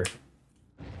locker.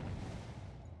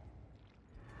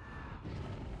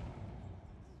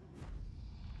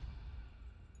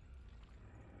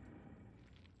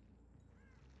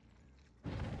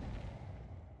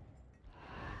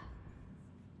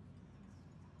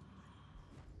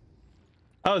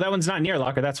 Oh, that one's not near a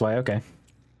locker. That's why. Okay.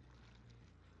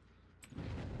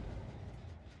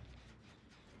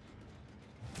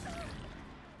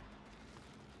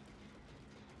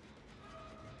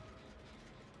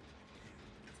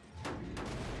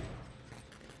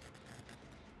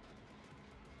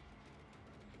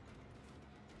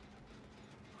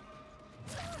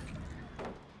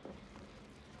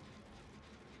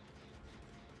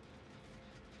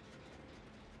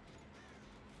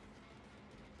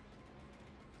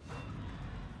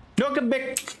 Look a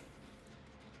bit.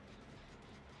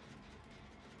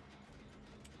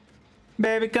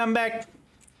 Baby, come back.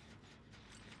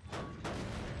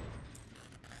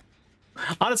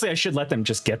 Honestly, I should let them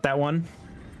just get that one.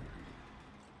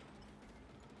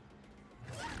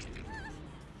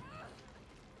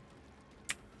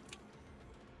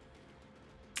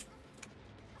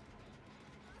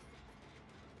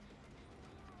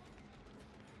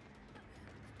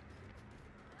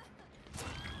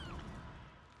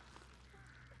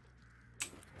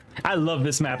 I love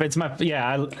this map. It's my,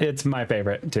 yeah, it's my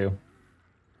favorite too.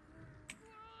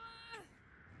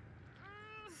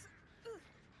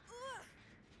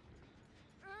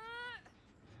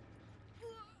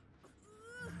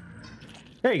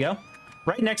 There you go.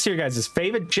 Right next to your guys'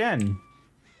 favorite gen.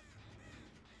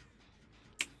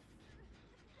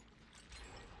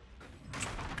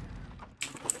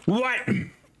 What?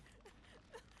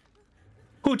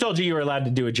 Who told you were allowed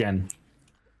to do a gen?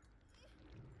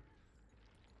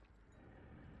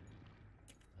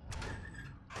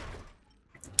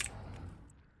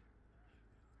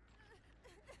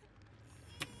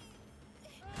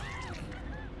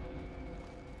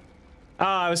 Oh,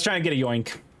 I was trying to get a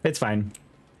yoink. It's fine.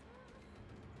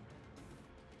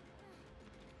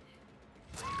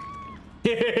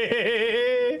 All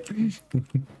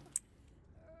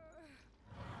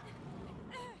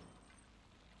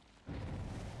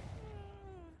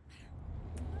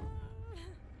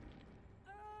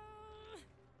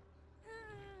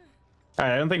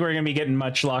right, I don't think we're gonna be getting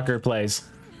much locker plays.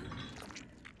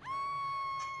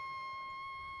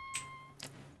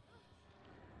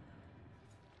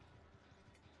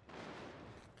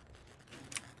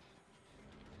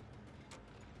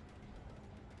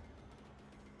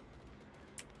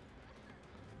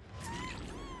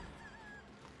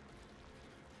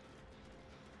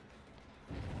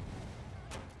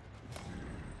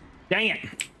 Dang it.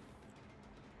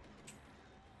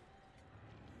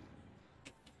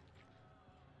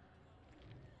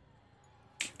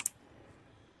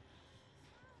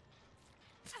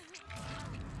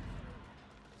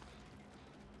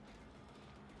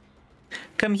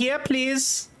 Come here,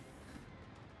 please.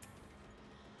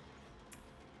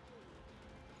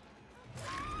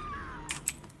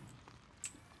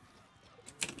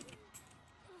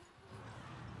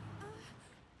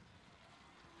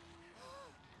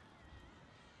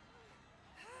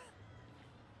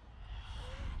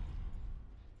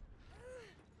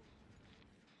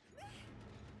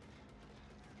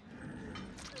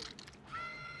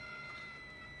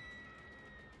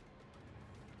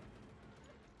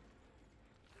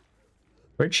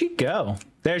 Where'd she go?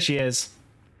 There she is.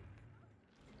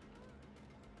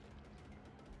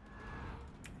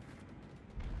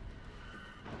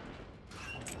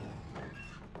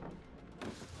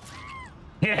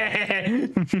 I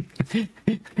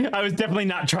was definitely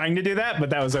not trying to do that,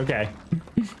 but that was okay.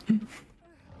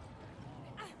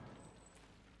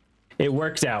 It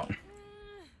worked out.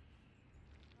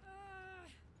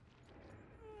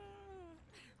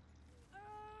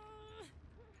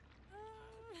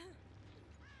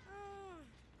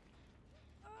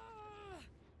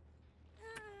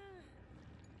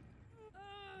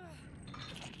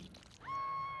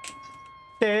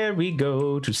 There we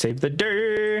go to save the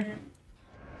dirt.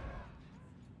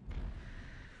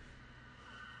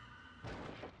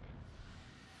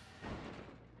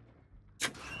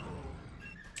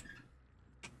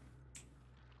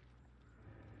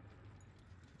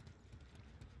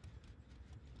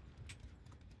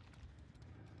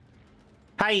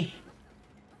 Hi.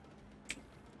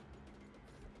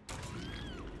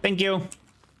 Thank you.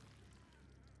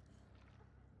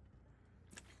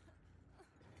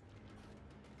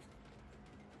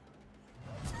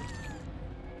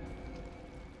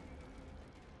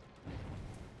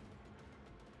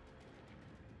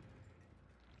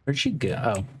 Where'd she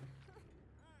go? Oh.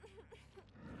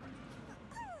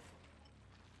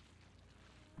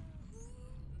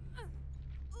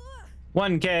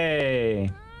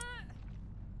 $1K.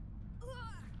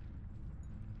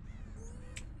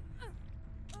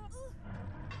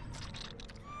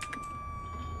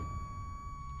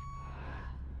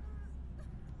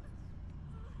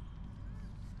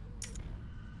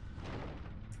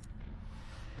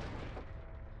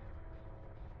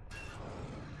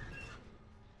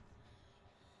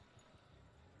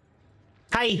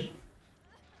 Hi.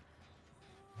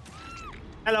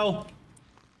 Hello.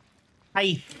 Hi.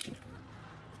 You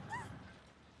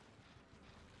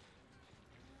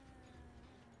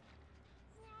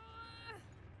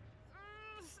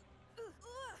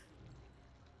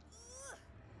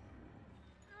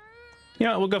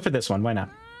know what? We'll go for this one. Why not?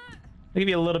 I'll give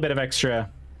you a little bit of extra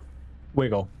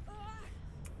wiggle.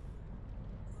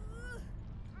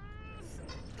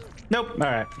 Nope. All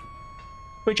right.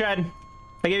 We tried.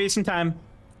 I gave you some time.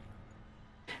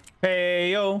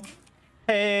 Hey yo.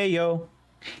 Hey yo.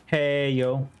 Hey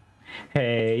yo.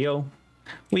 Hey yo.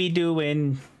 We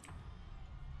doing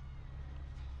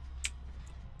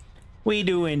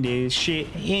this shit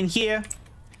in here.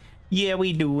 Yeah,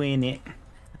 we doing it.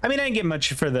 I mean, I didn't get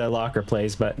much for the locker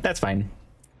plays, but that's fine.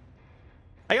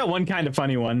 I got one kind of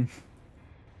funny one.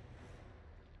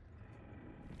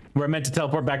 Where I meant to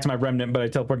teleport back to my remnant, but I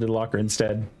teleported to the locker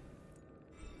instead.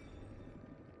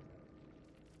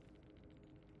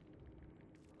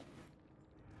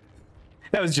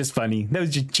 That was just funny. That was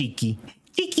just cheeky.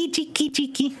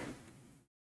 Cheeky.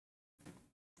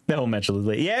 The whole match was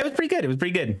late. Yeah, it was pretty good. It was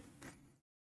pretty good.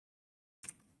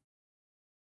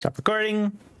 Stop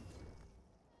recording.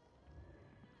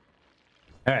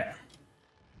 All right.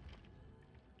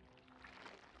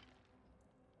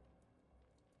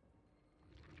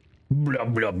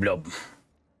 Blub, blub, blub.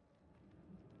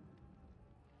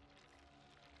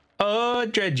 Oh,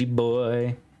 Dredgy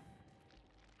boy.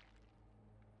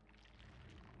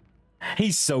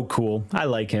 He's so cool. I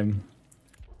like him.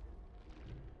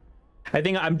 I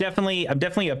think I'm definitely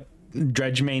a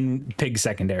Dredge main pig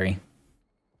secondary.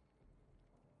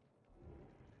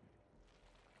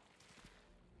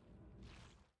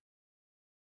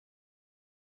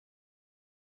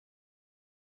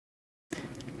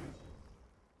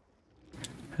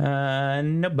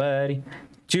 Nobody.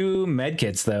 2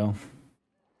 medkits though.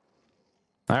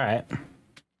 All right.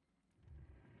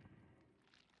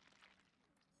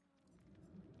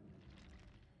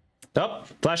 Oh,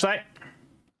 flashlight.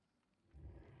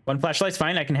 1 flashlight's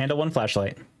fine. I can handle 1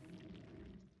 flashlight.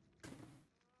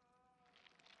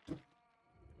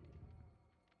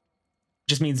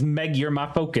 Just means Meg, you're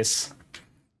my focus.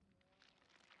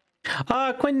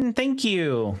 Quentin, thank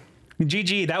you.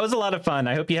 GG, that was a lot of fun.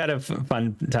 I hope you had a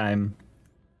fun time.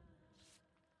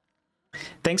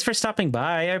 Thanks for stopping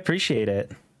by. I appreciate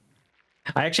it.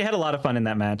 I actually had a lot of fun in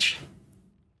that match.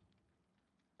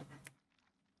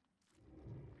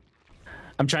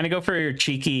 I'm trying to go for your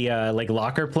cheeky like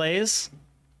locker plays.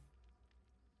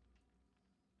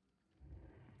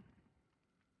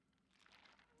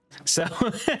 So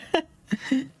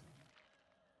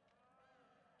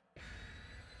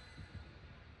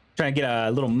trying to get a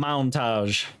little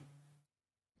montage.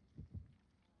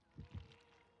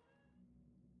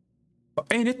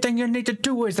 Anything you need to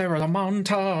do is there a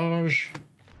montage.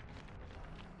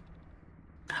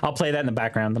 I'll play that in the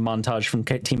background, the montage from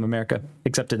Team America,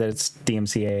 except that it's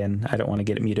DMCA and I don't want to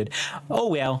get it muted. Oh,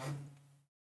 well.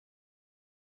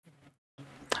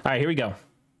 All right, here we go.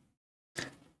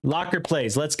 Locker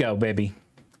plays. Let's go, baby.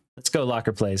 Let's go,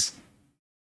 locker plays.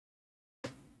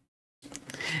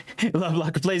 Love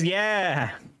locker plays.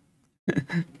 Yeah.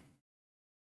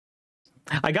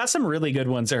 I got some really good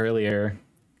ones earlier.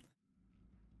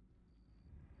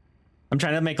 I'm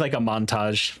trying to make like a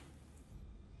montage.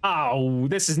 Oh,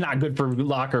 this is not good for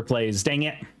locker plays. Dang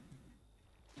it.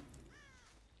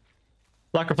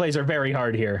 Locker plays are very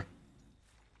hard here.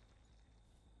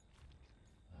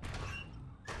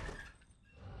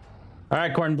 All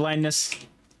right, corn blindness.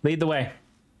 Lead the way.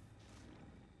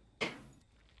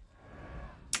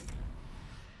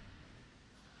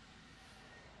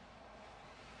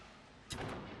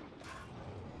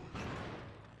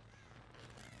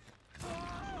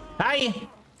 Hi.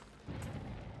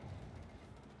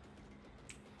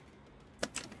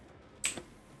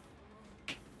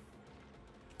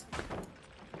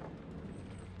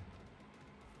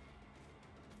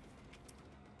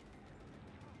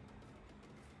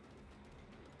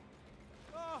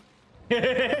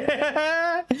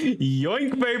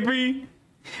 Yoink, baby.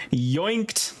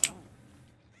 Yoinked.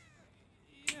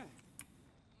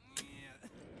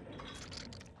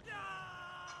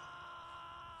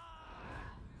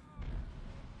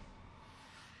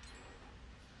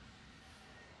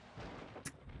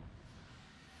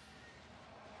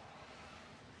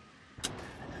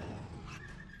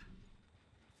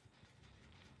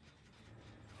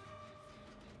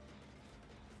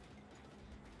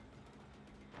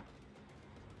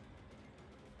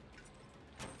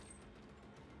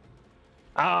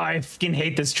 Oh, I fucking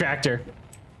hate this tractor.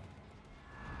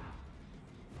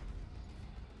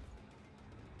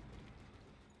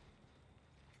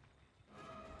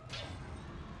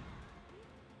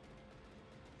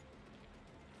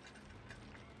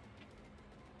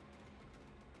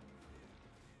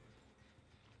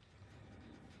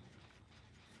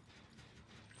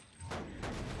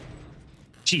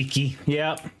 Cheeky,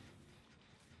 yep.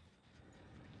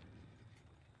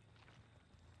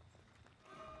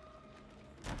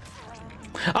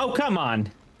 Oh, come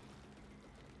on.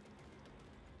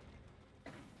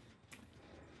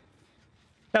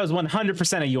 That was 100%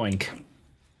 a yoink.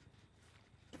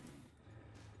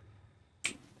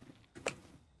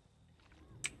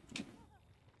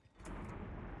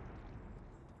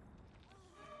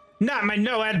 Not my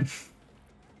Noed.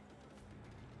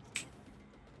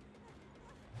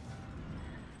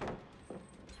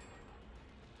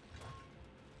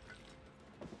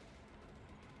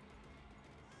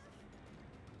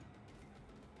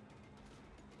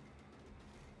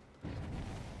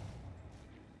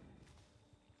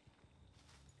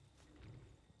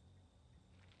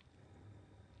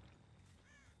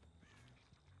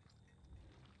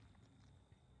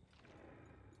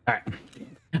 All right,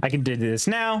 I can do this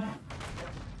now.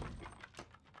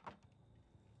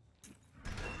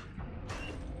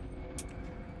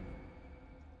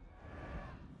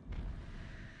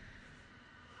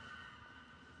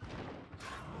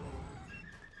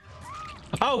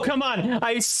 Oh, come on.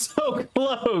 I was so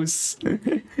close.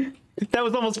 That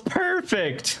was almost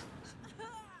perfect.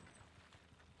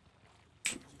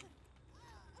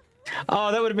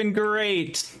 Oh, that would have been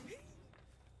great.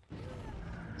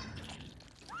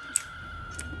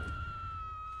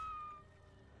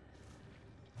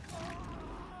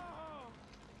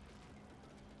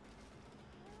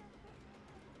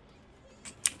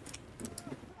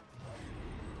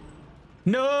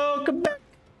 No, come back.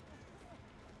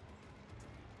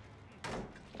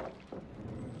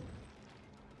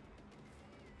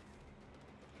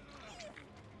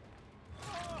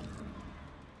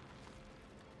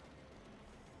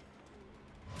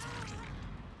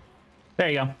 There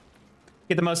you go.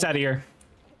 Get the most out of here.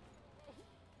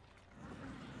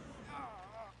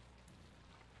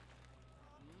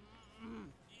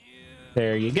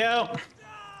 There you go.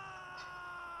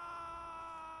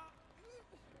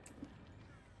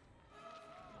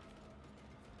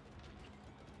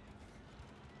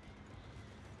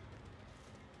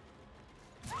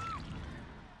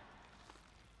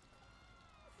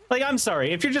 Like, I'm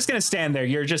sorry. If you're just gonna stand there,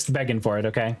 you're just begging for it,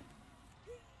 okay?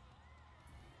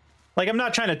 Like, I'm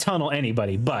not trying to tunnel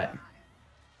anybody, but...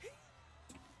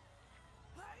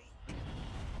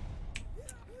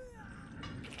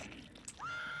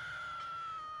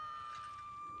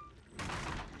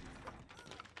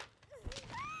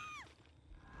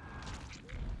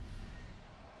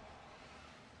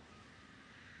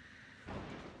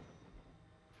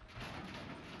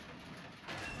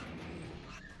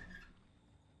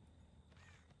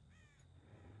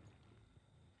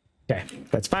 Okay,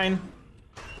 that's fine.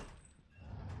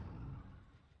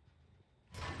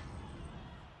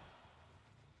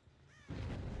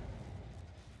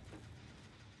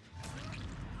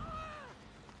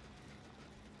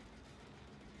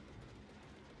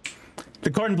 The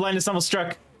cordon blindness almost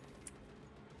struck.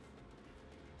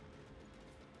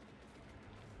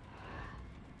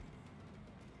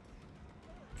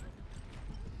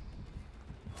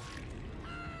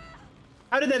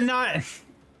 How did that not? All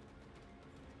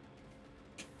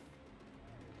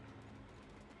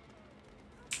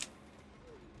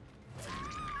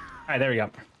right, there we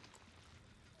go.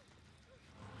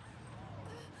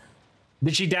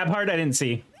 Did she dab hard? I didn't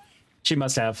see. She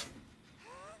must have.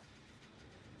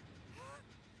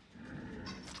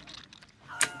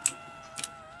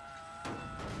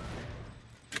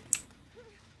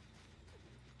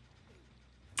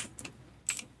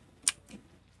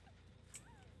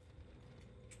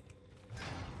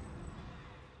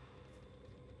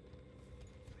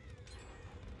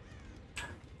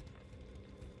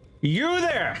 You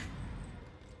there!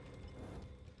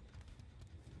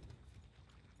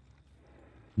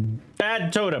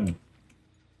 Bad totem.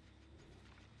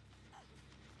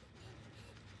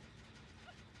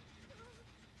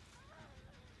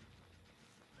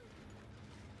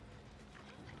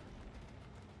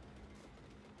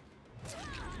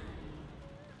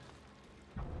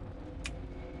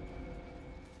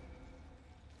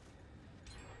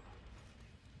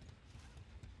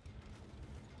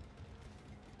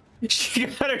 She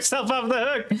got herself off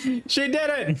the hook. She did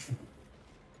it.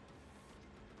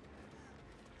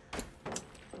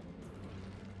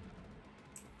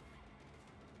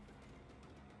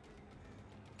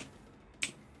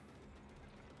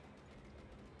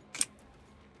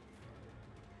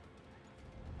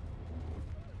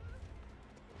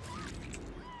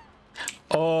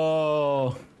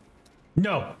 Oh,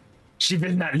 no, she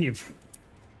will not leave.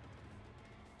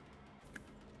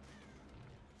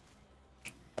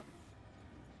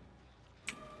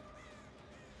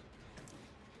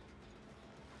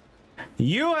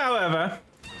 You, however,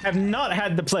 have not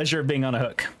had the pleasure of being on a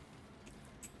hook.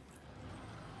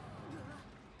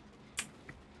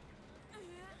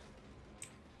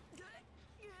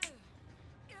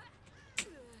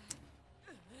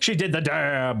 She did the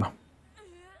dab.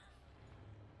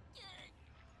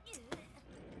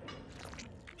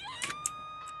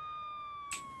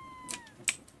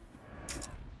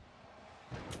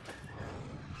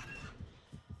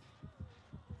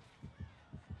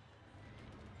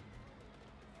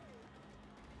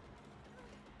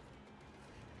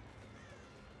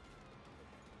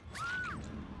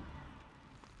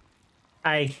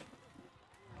 Hi.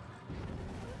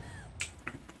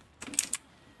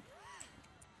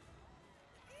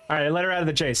 All right, let her out of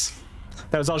the chase.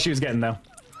 That was all she was getting, though.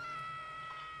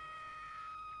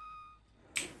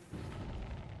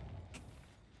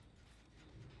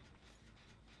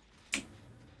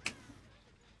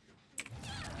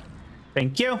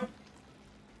 Thank you.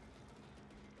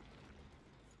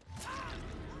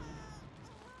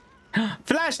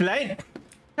 Flashlight.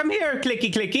 Come here,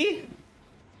 clicky clicky.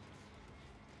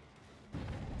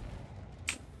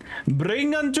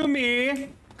 Bring unto me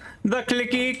the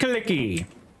clicky clicky.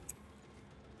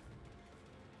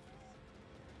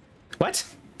 What?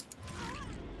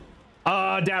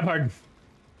 Dab hard.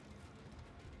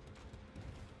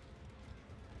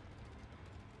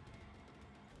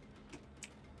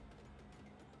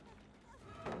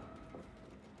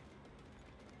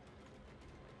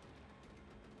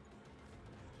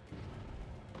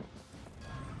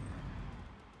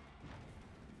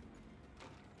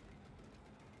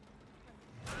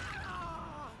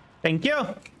 Thank you.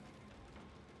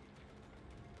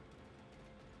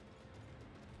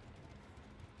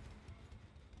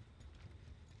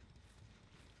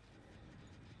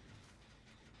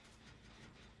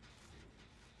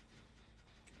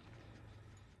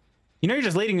 You know you're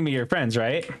just leading me to your friends,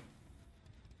 right?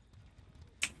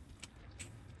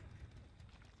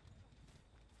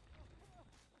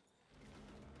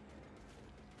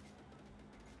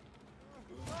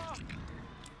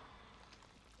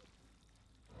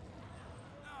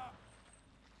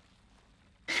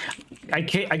 I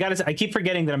keep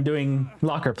forgetting that I'm doing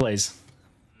locker plays.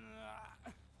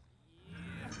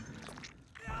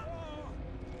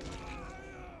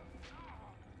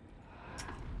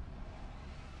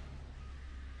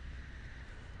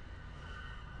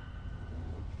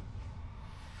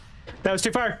 That was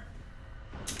too far.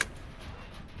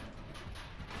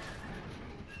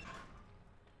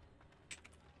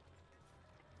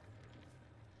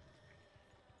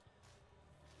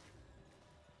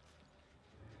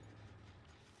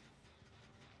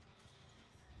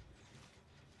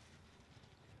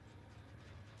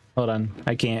 Hold on,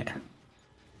 I can't.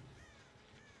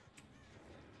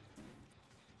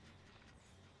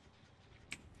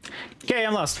 Okay,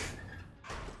 I'm lost.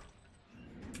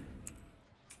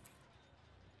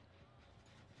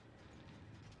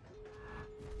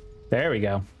 There we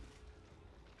go.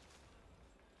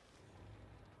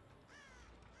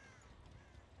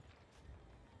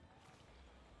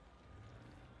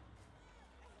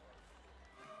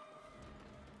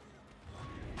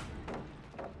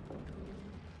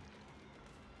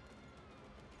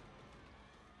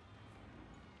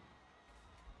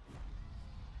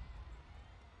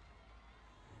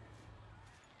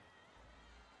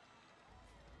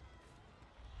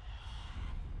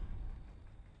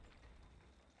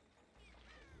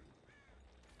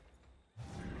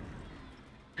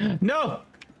 No!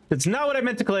 That's not what I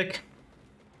meant to click.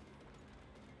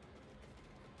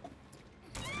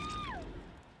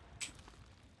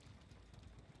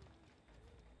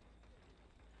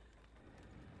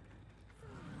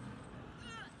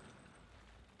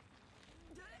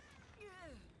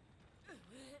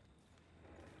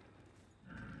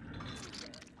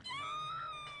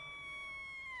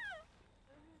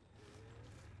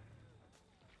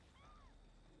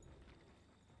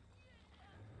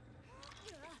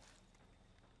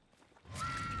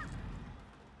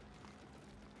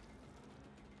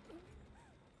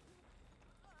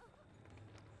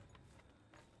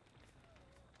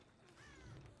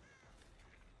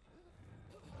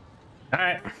 All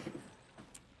right.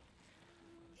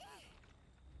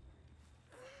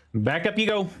 Back up you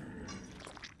go.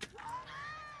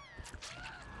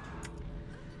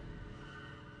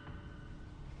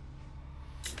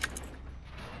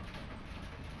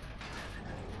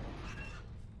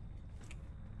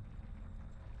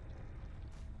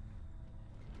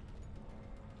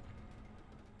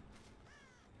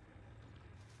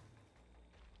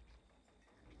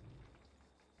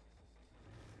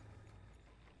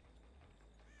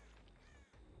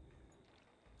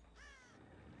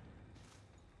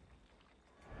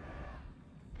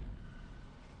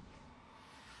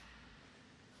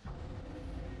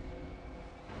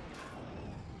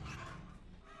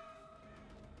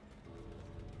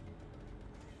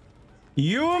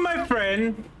 You, my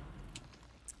friend,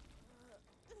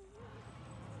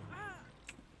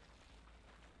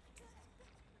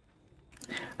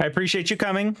 I appreciate you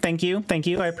coming. Thank you. Thank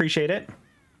you. I appreciate it.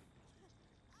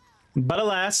 But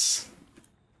alas.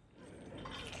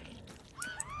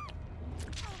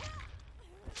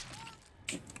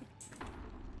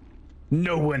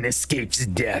 No one escapes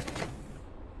death.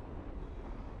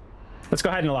 Let's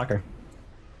go hide in the locker.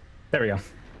 There we go.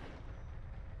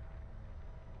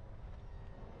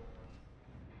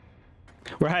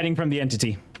 We're hiding from the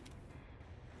entity.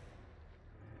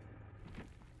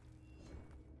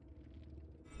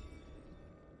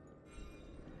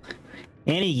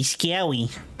 Any scary.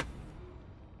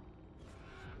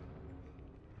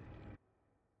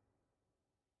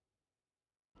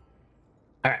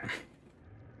 All right.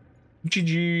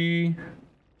 GG.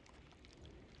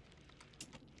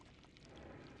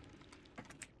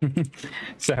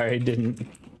 Sorry, I didn't.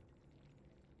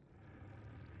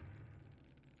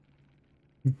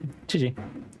 GG.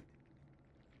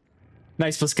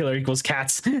 Nice plus killer equals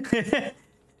cats.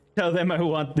 Tell them I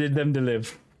wanted them to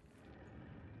live.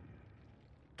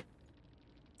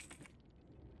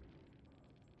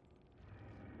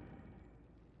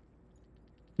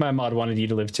 My mod wanted you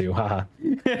to live too, haha.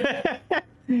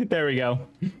 There we go.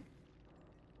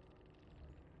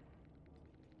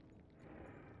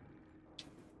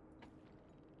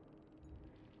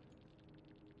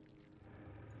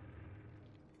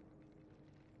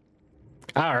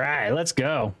 All right, let's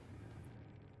go.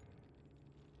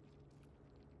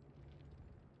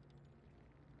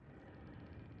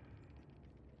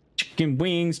 Chicken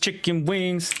wings, chicken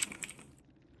wings.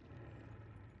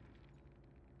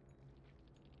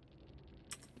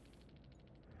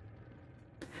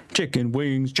 Chicken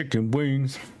wings, chicken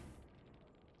wings.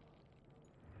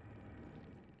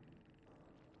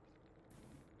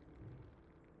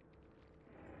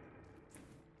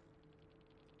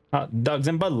 Hot dogs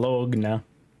and Bologna.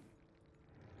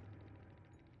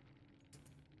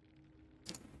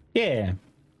 Yeah.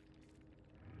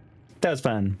 That was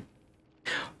fun.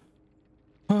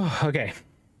 Oh, okay.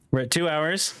 We're at 2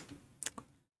 hours.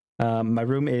 My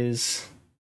room is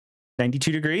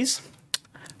 92 degrees.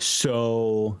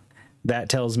 So that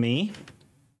tells me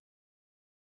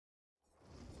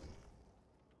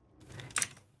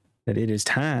that it is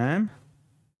time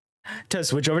to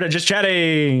switch over to just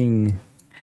chatting.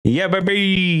 Yeah,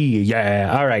 baby.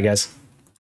 Yeah. All right, guys.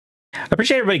 I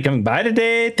appreciate everybody coming by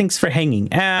today. Thanks for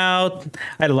hanging out.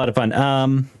 I had a lot of fun.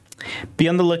 Be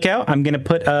on the lookout. I'm going to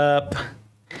put up...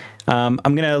 I'm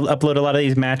going to upload a lot of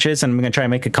these matches, and I'm going to try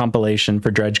and make a compilation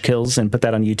for Dredge Kills and put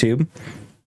that on YouTube.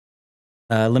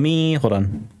 Let me... Hold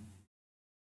on.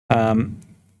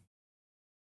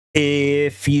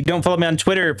 If you don't follow me on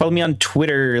Twitter, follow me on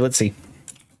Twitter. Let's see.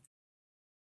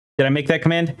 Did I make that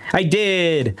command? I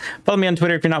did. Follow me on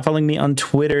Twitter. If you're not following me on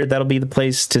Twitter, that'll be the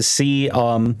place to see.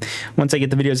 Once I get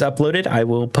the videos uploaded, I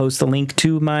will post the link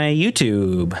to my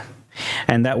YouTube.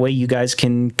 And that way you guys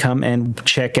can come and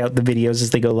check out the videos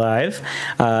as they go live.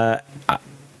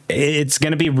 It's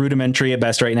going to be rudimentary at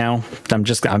best right now. I'm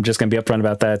just going to be upfront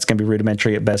about that. It's going to be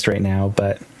rudimentary at best right now,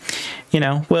 but you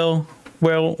know, we'll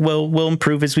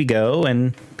improve as we go,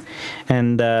 and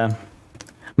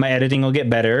my editing will get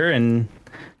better, and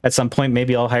at some point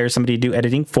maybe I'll hire somebody to do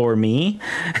editing for me.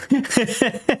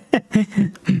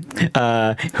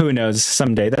 Who knows?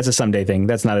 Someday. That's a someday thing.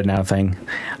 That's not a now thing.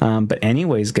 But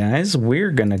anyways, guys,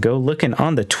 we're going to go looking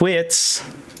on the twits.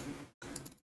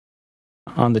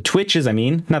 On the Twitches, I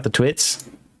mean, not the twits.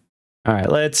 All right,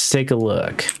 let's take a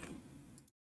look.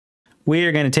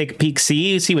 We're going to take a peek,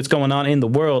 see what's going on in the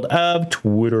world of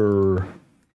Twitter.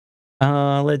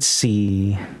 Let's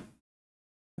see.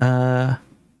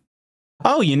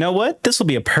 Oh, you know what? This will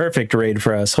be a perfect raid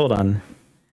for us. Hold on.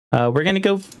 We're going to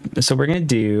go. So we're going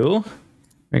to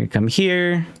come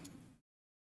here.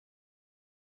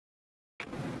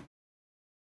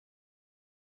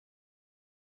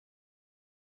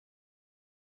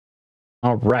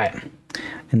 All right.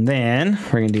 And then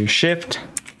we're going to do shift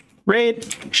raid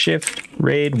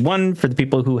 1 for the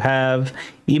people who have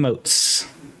emotes.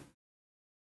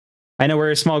 I know we're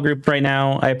a small group right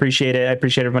now. I appreciate it. I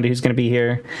appreciate everybody who's going to be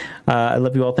here. I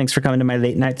love you all. Thanks for coming to my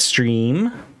late night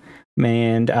stream.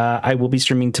 And I will be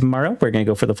streaming tomorrow. We're going to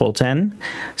go for the full 10.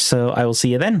 So I will see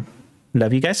you then.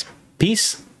 Love you guys.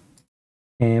 Peace.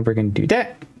 And we're going to do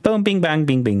that. Boom, bing, bang,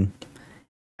 bing, bing.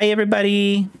 Hi,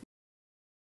 everybody.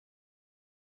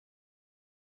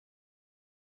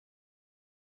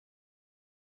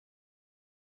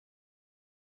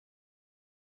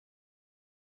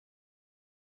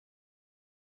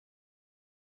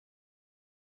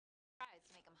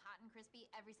 To make them hot and crispy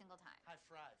every single time. High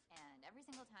five. And every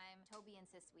single time, Toby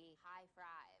insists we high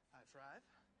five. High five.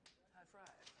 High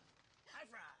five. High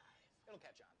five. It'll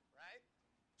catch on, right?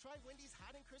 Try Wendy's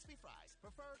hot and crispy fries,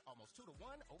 preferred almost 2 to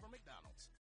 1 over McDonald's.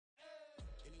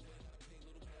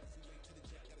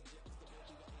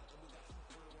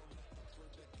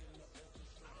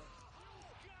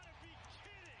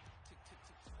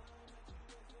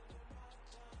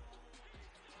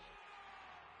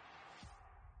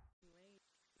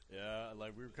 Yeah,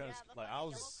 like we were kind of like I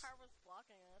was. Car was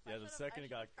blocking us. Yeah, the second it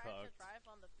got tried to cocked. drive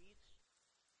on the beach.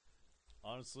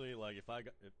 Honestly, like if I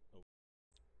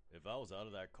was out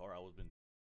of that car, I would have been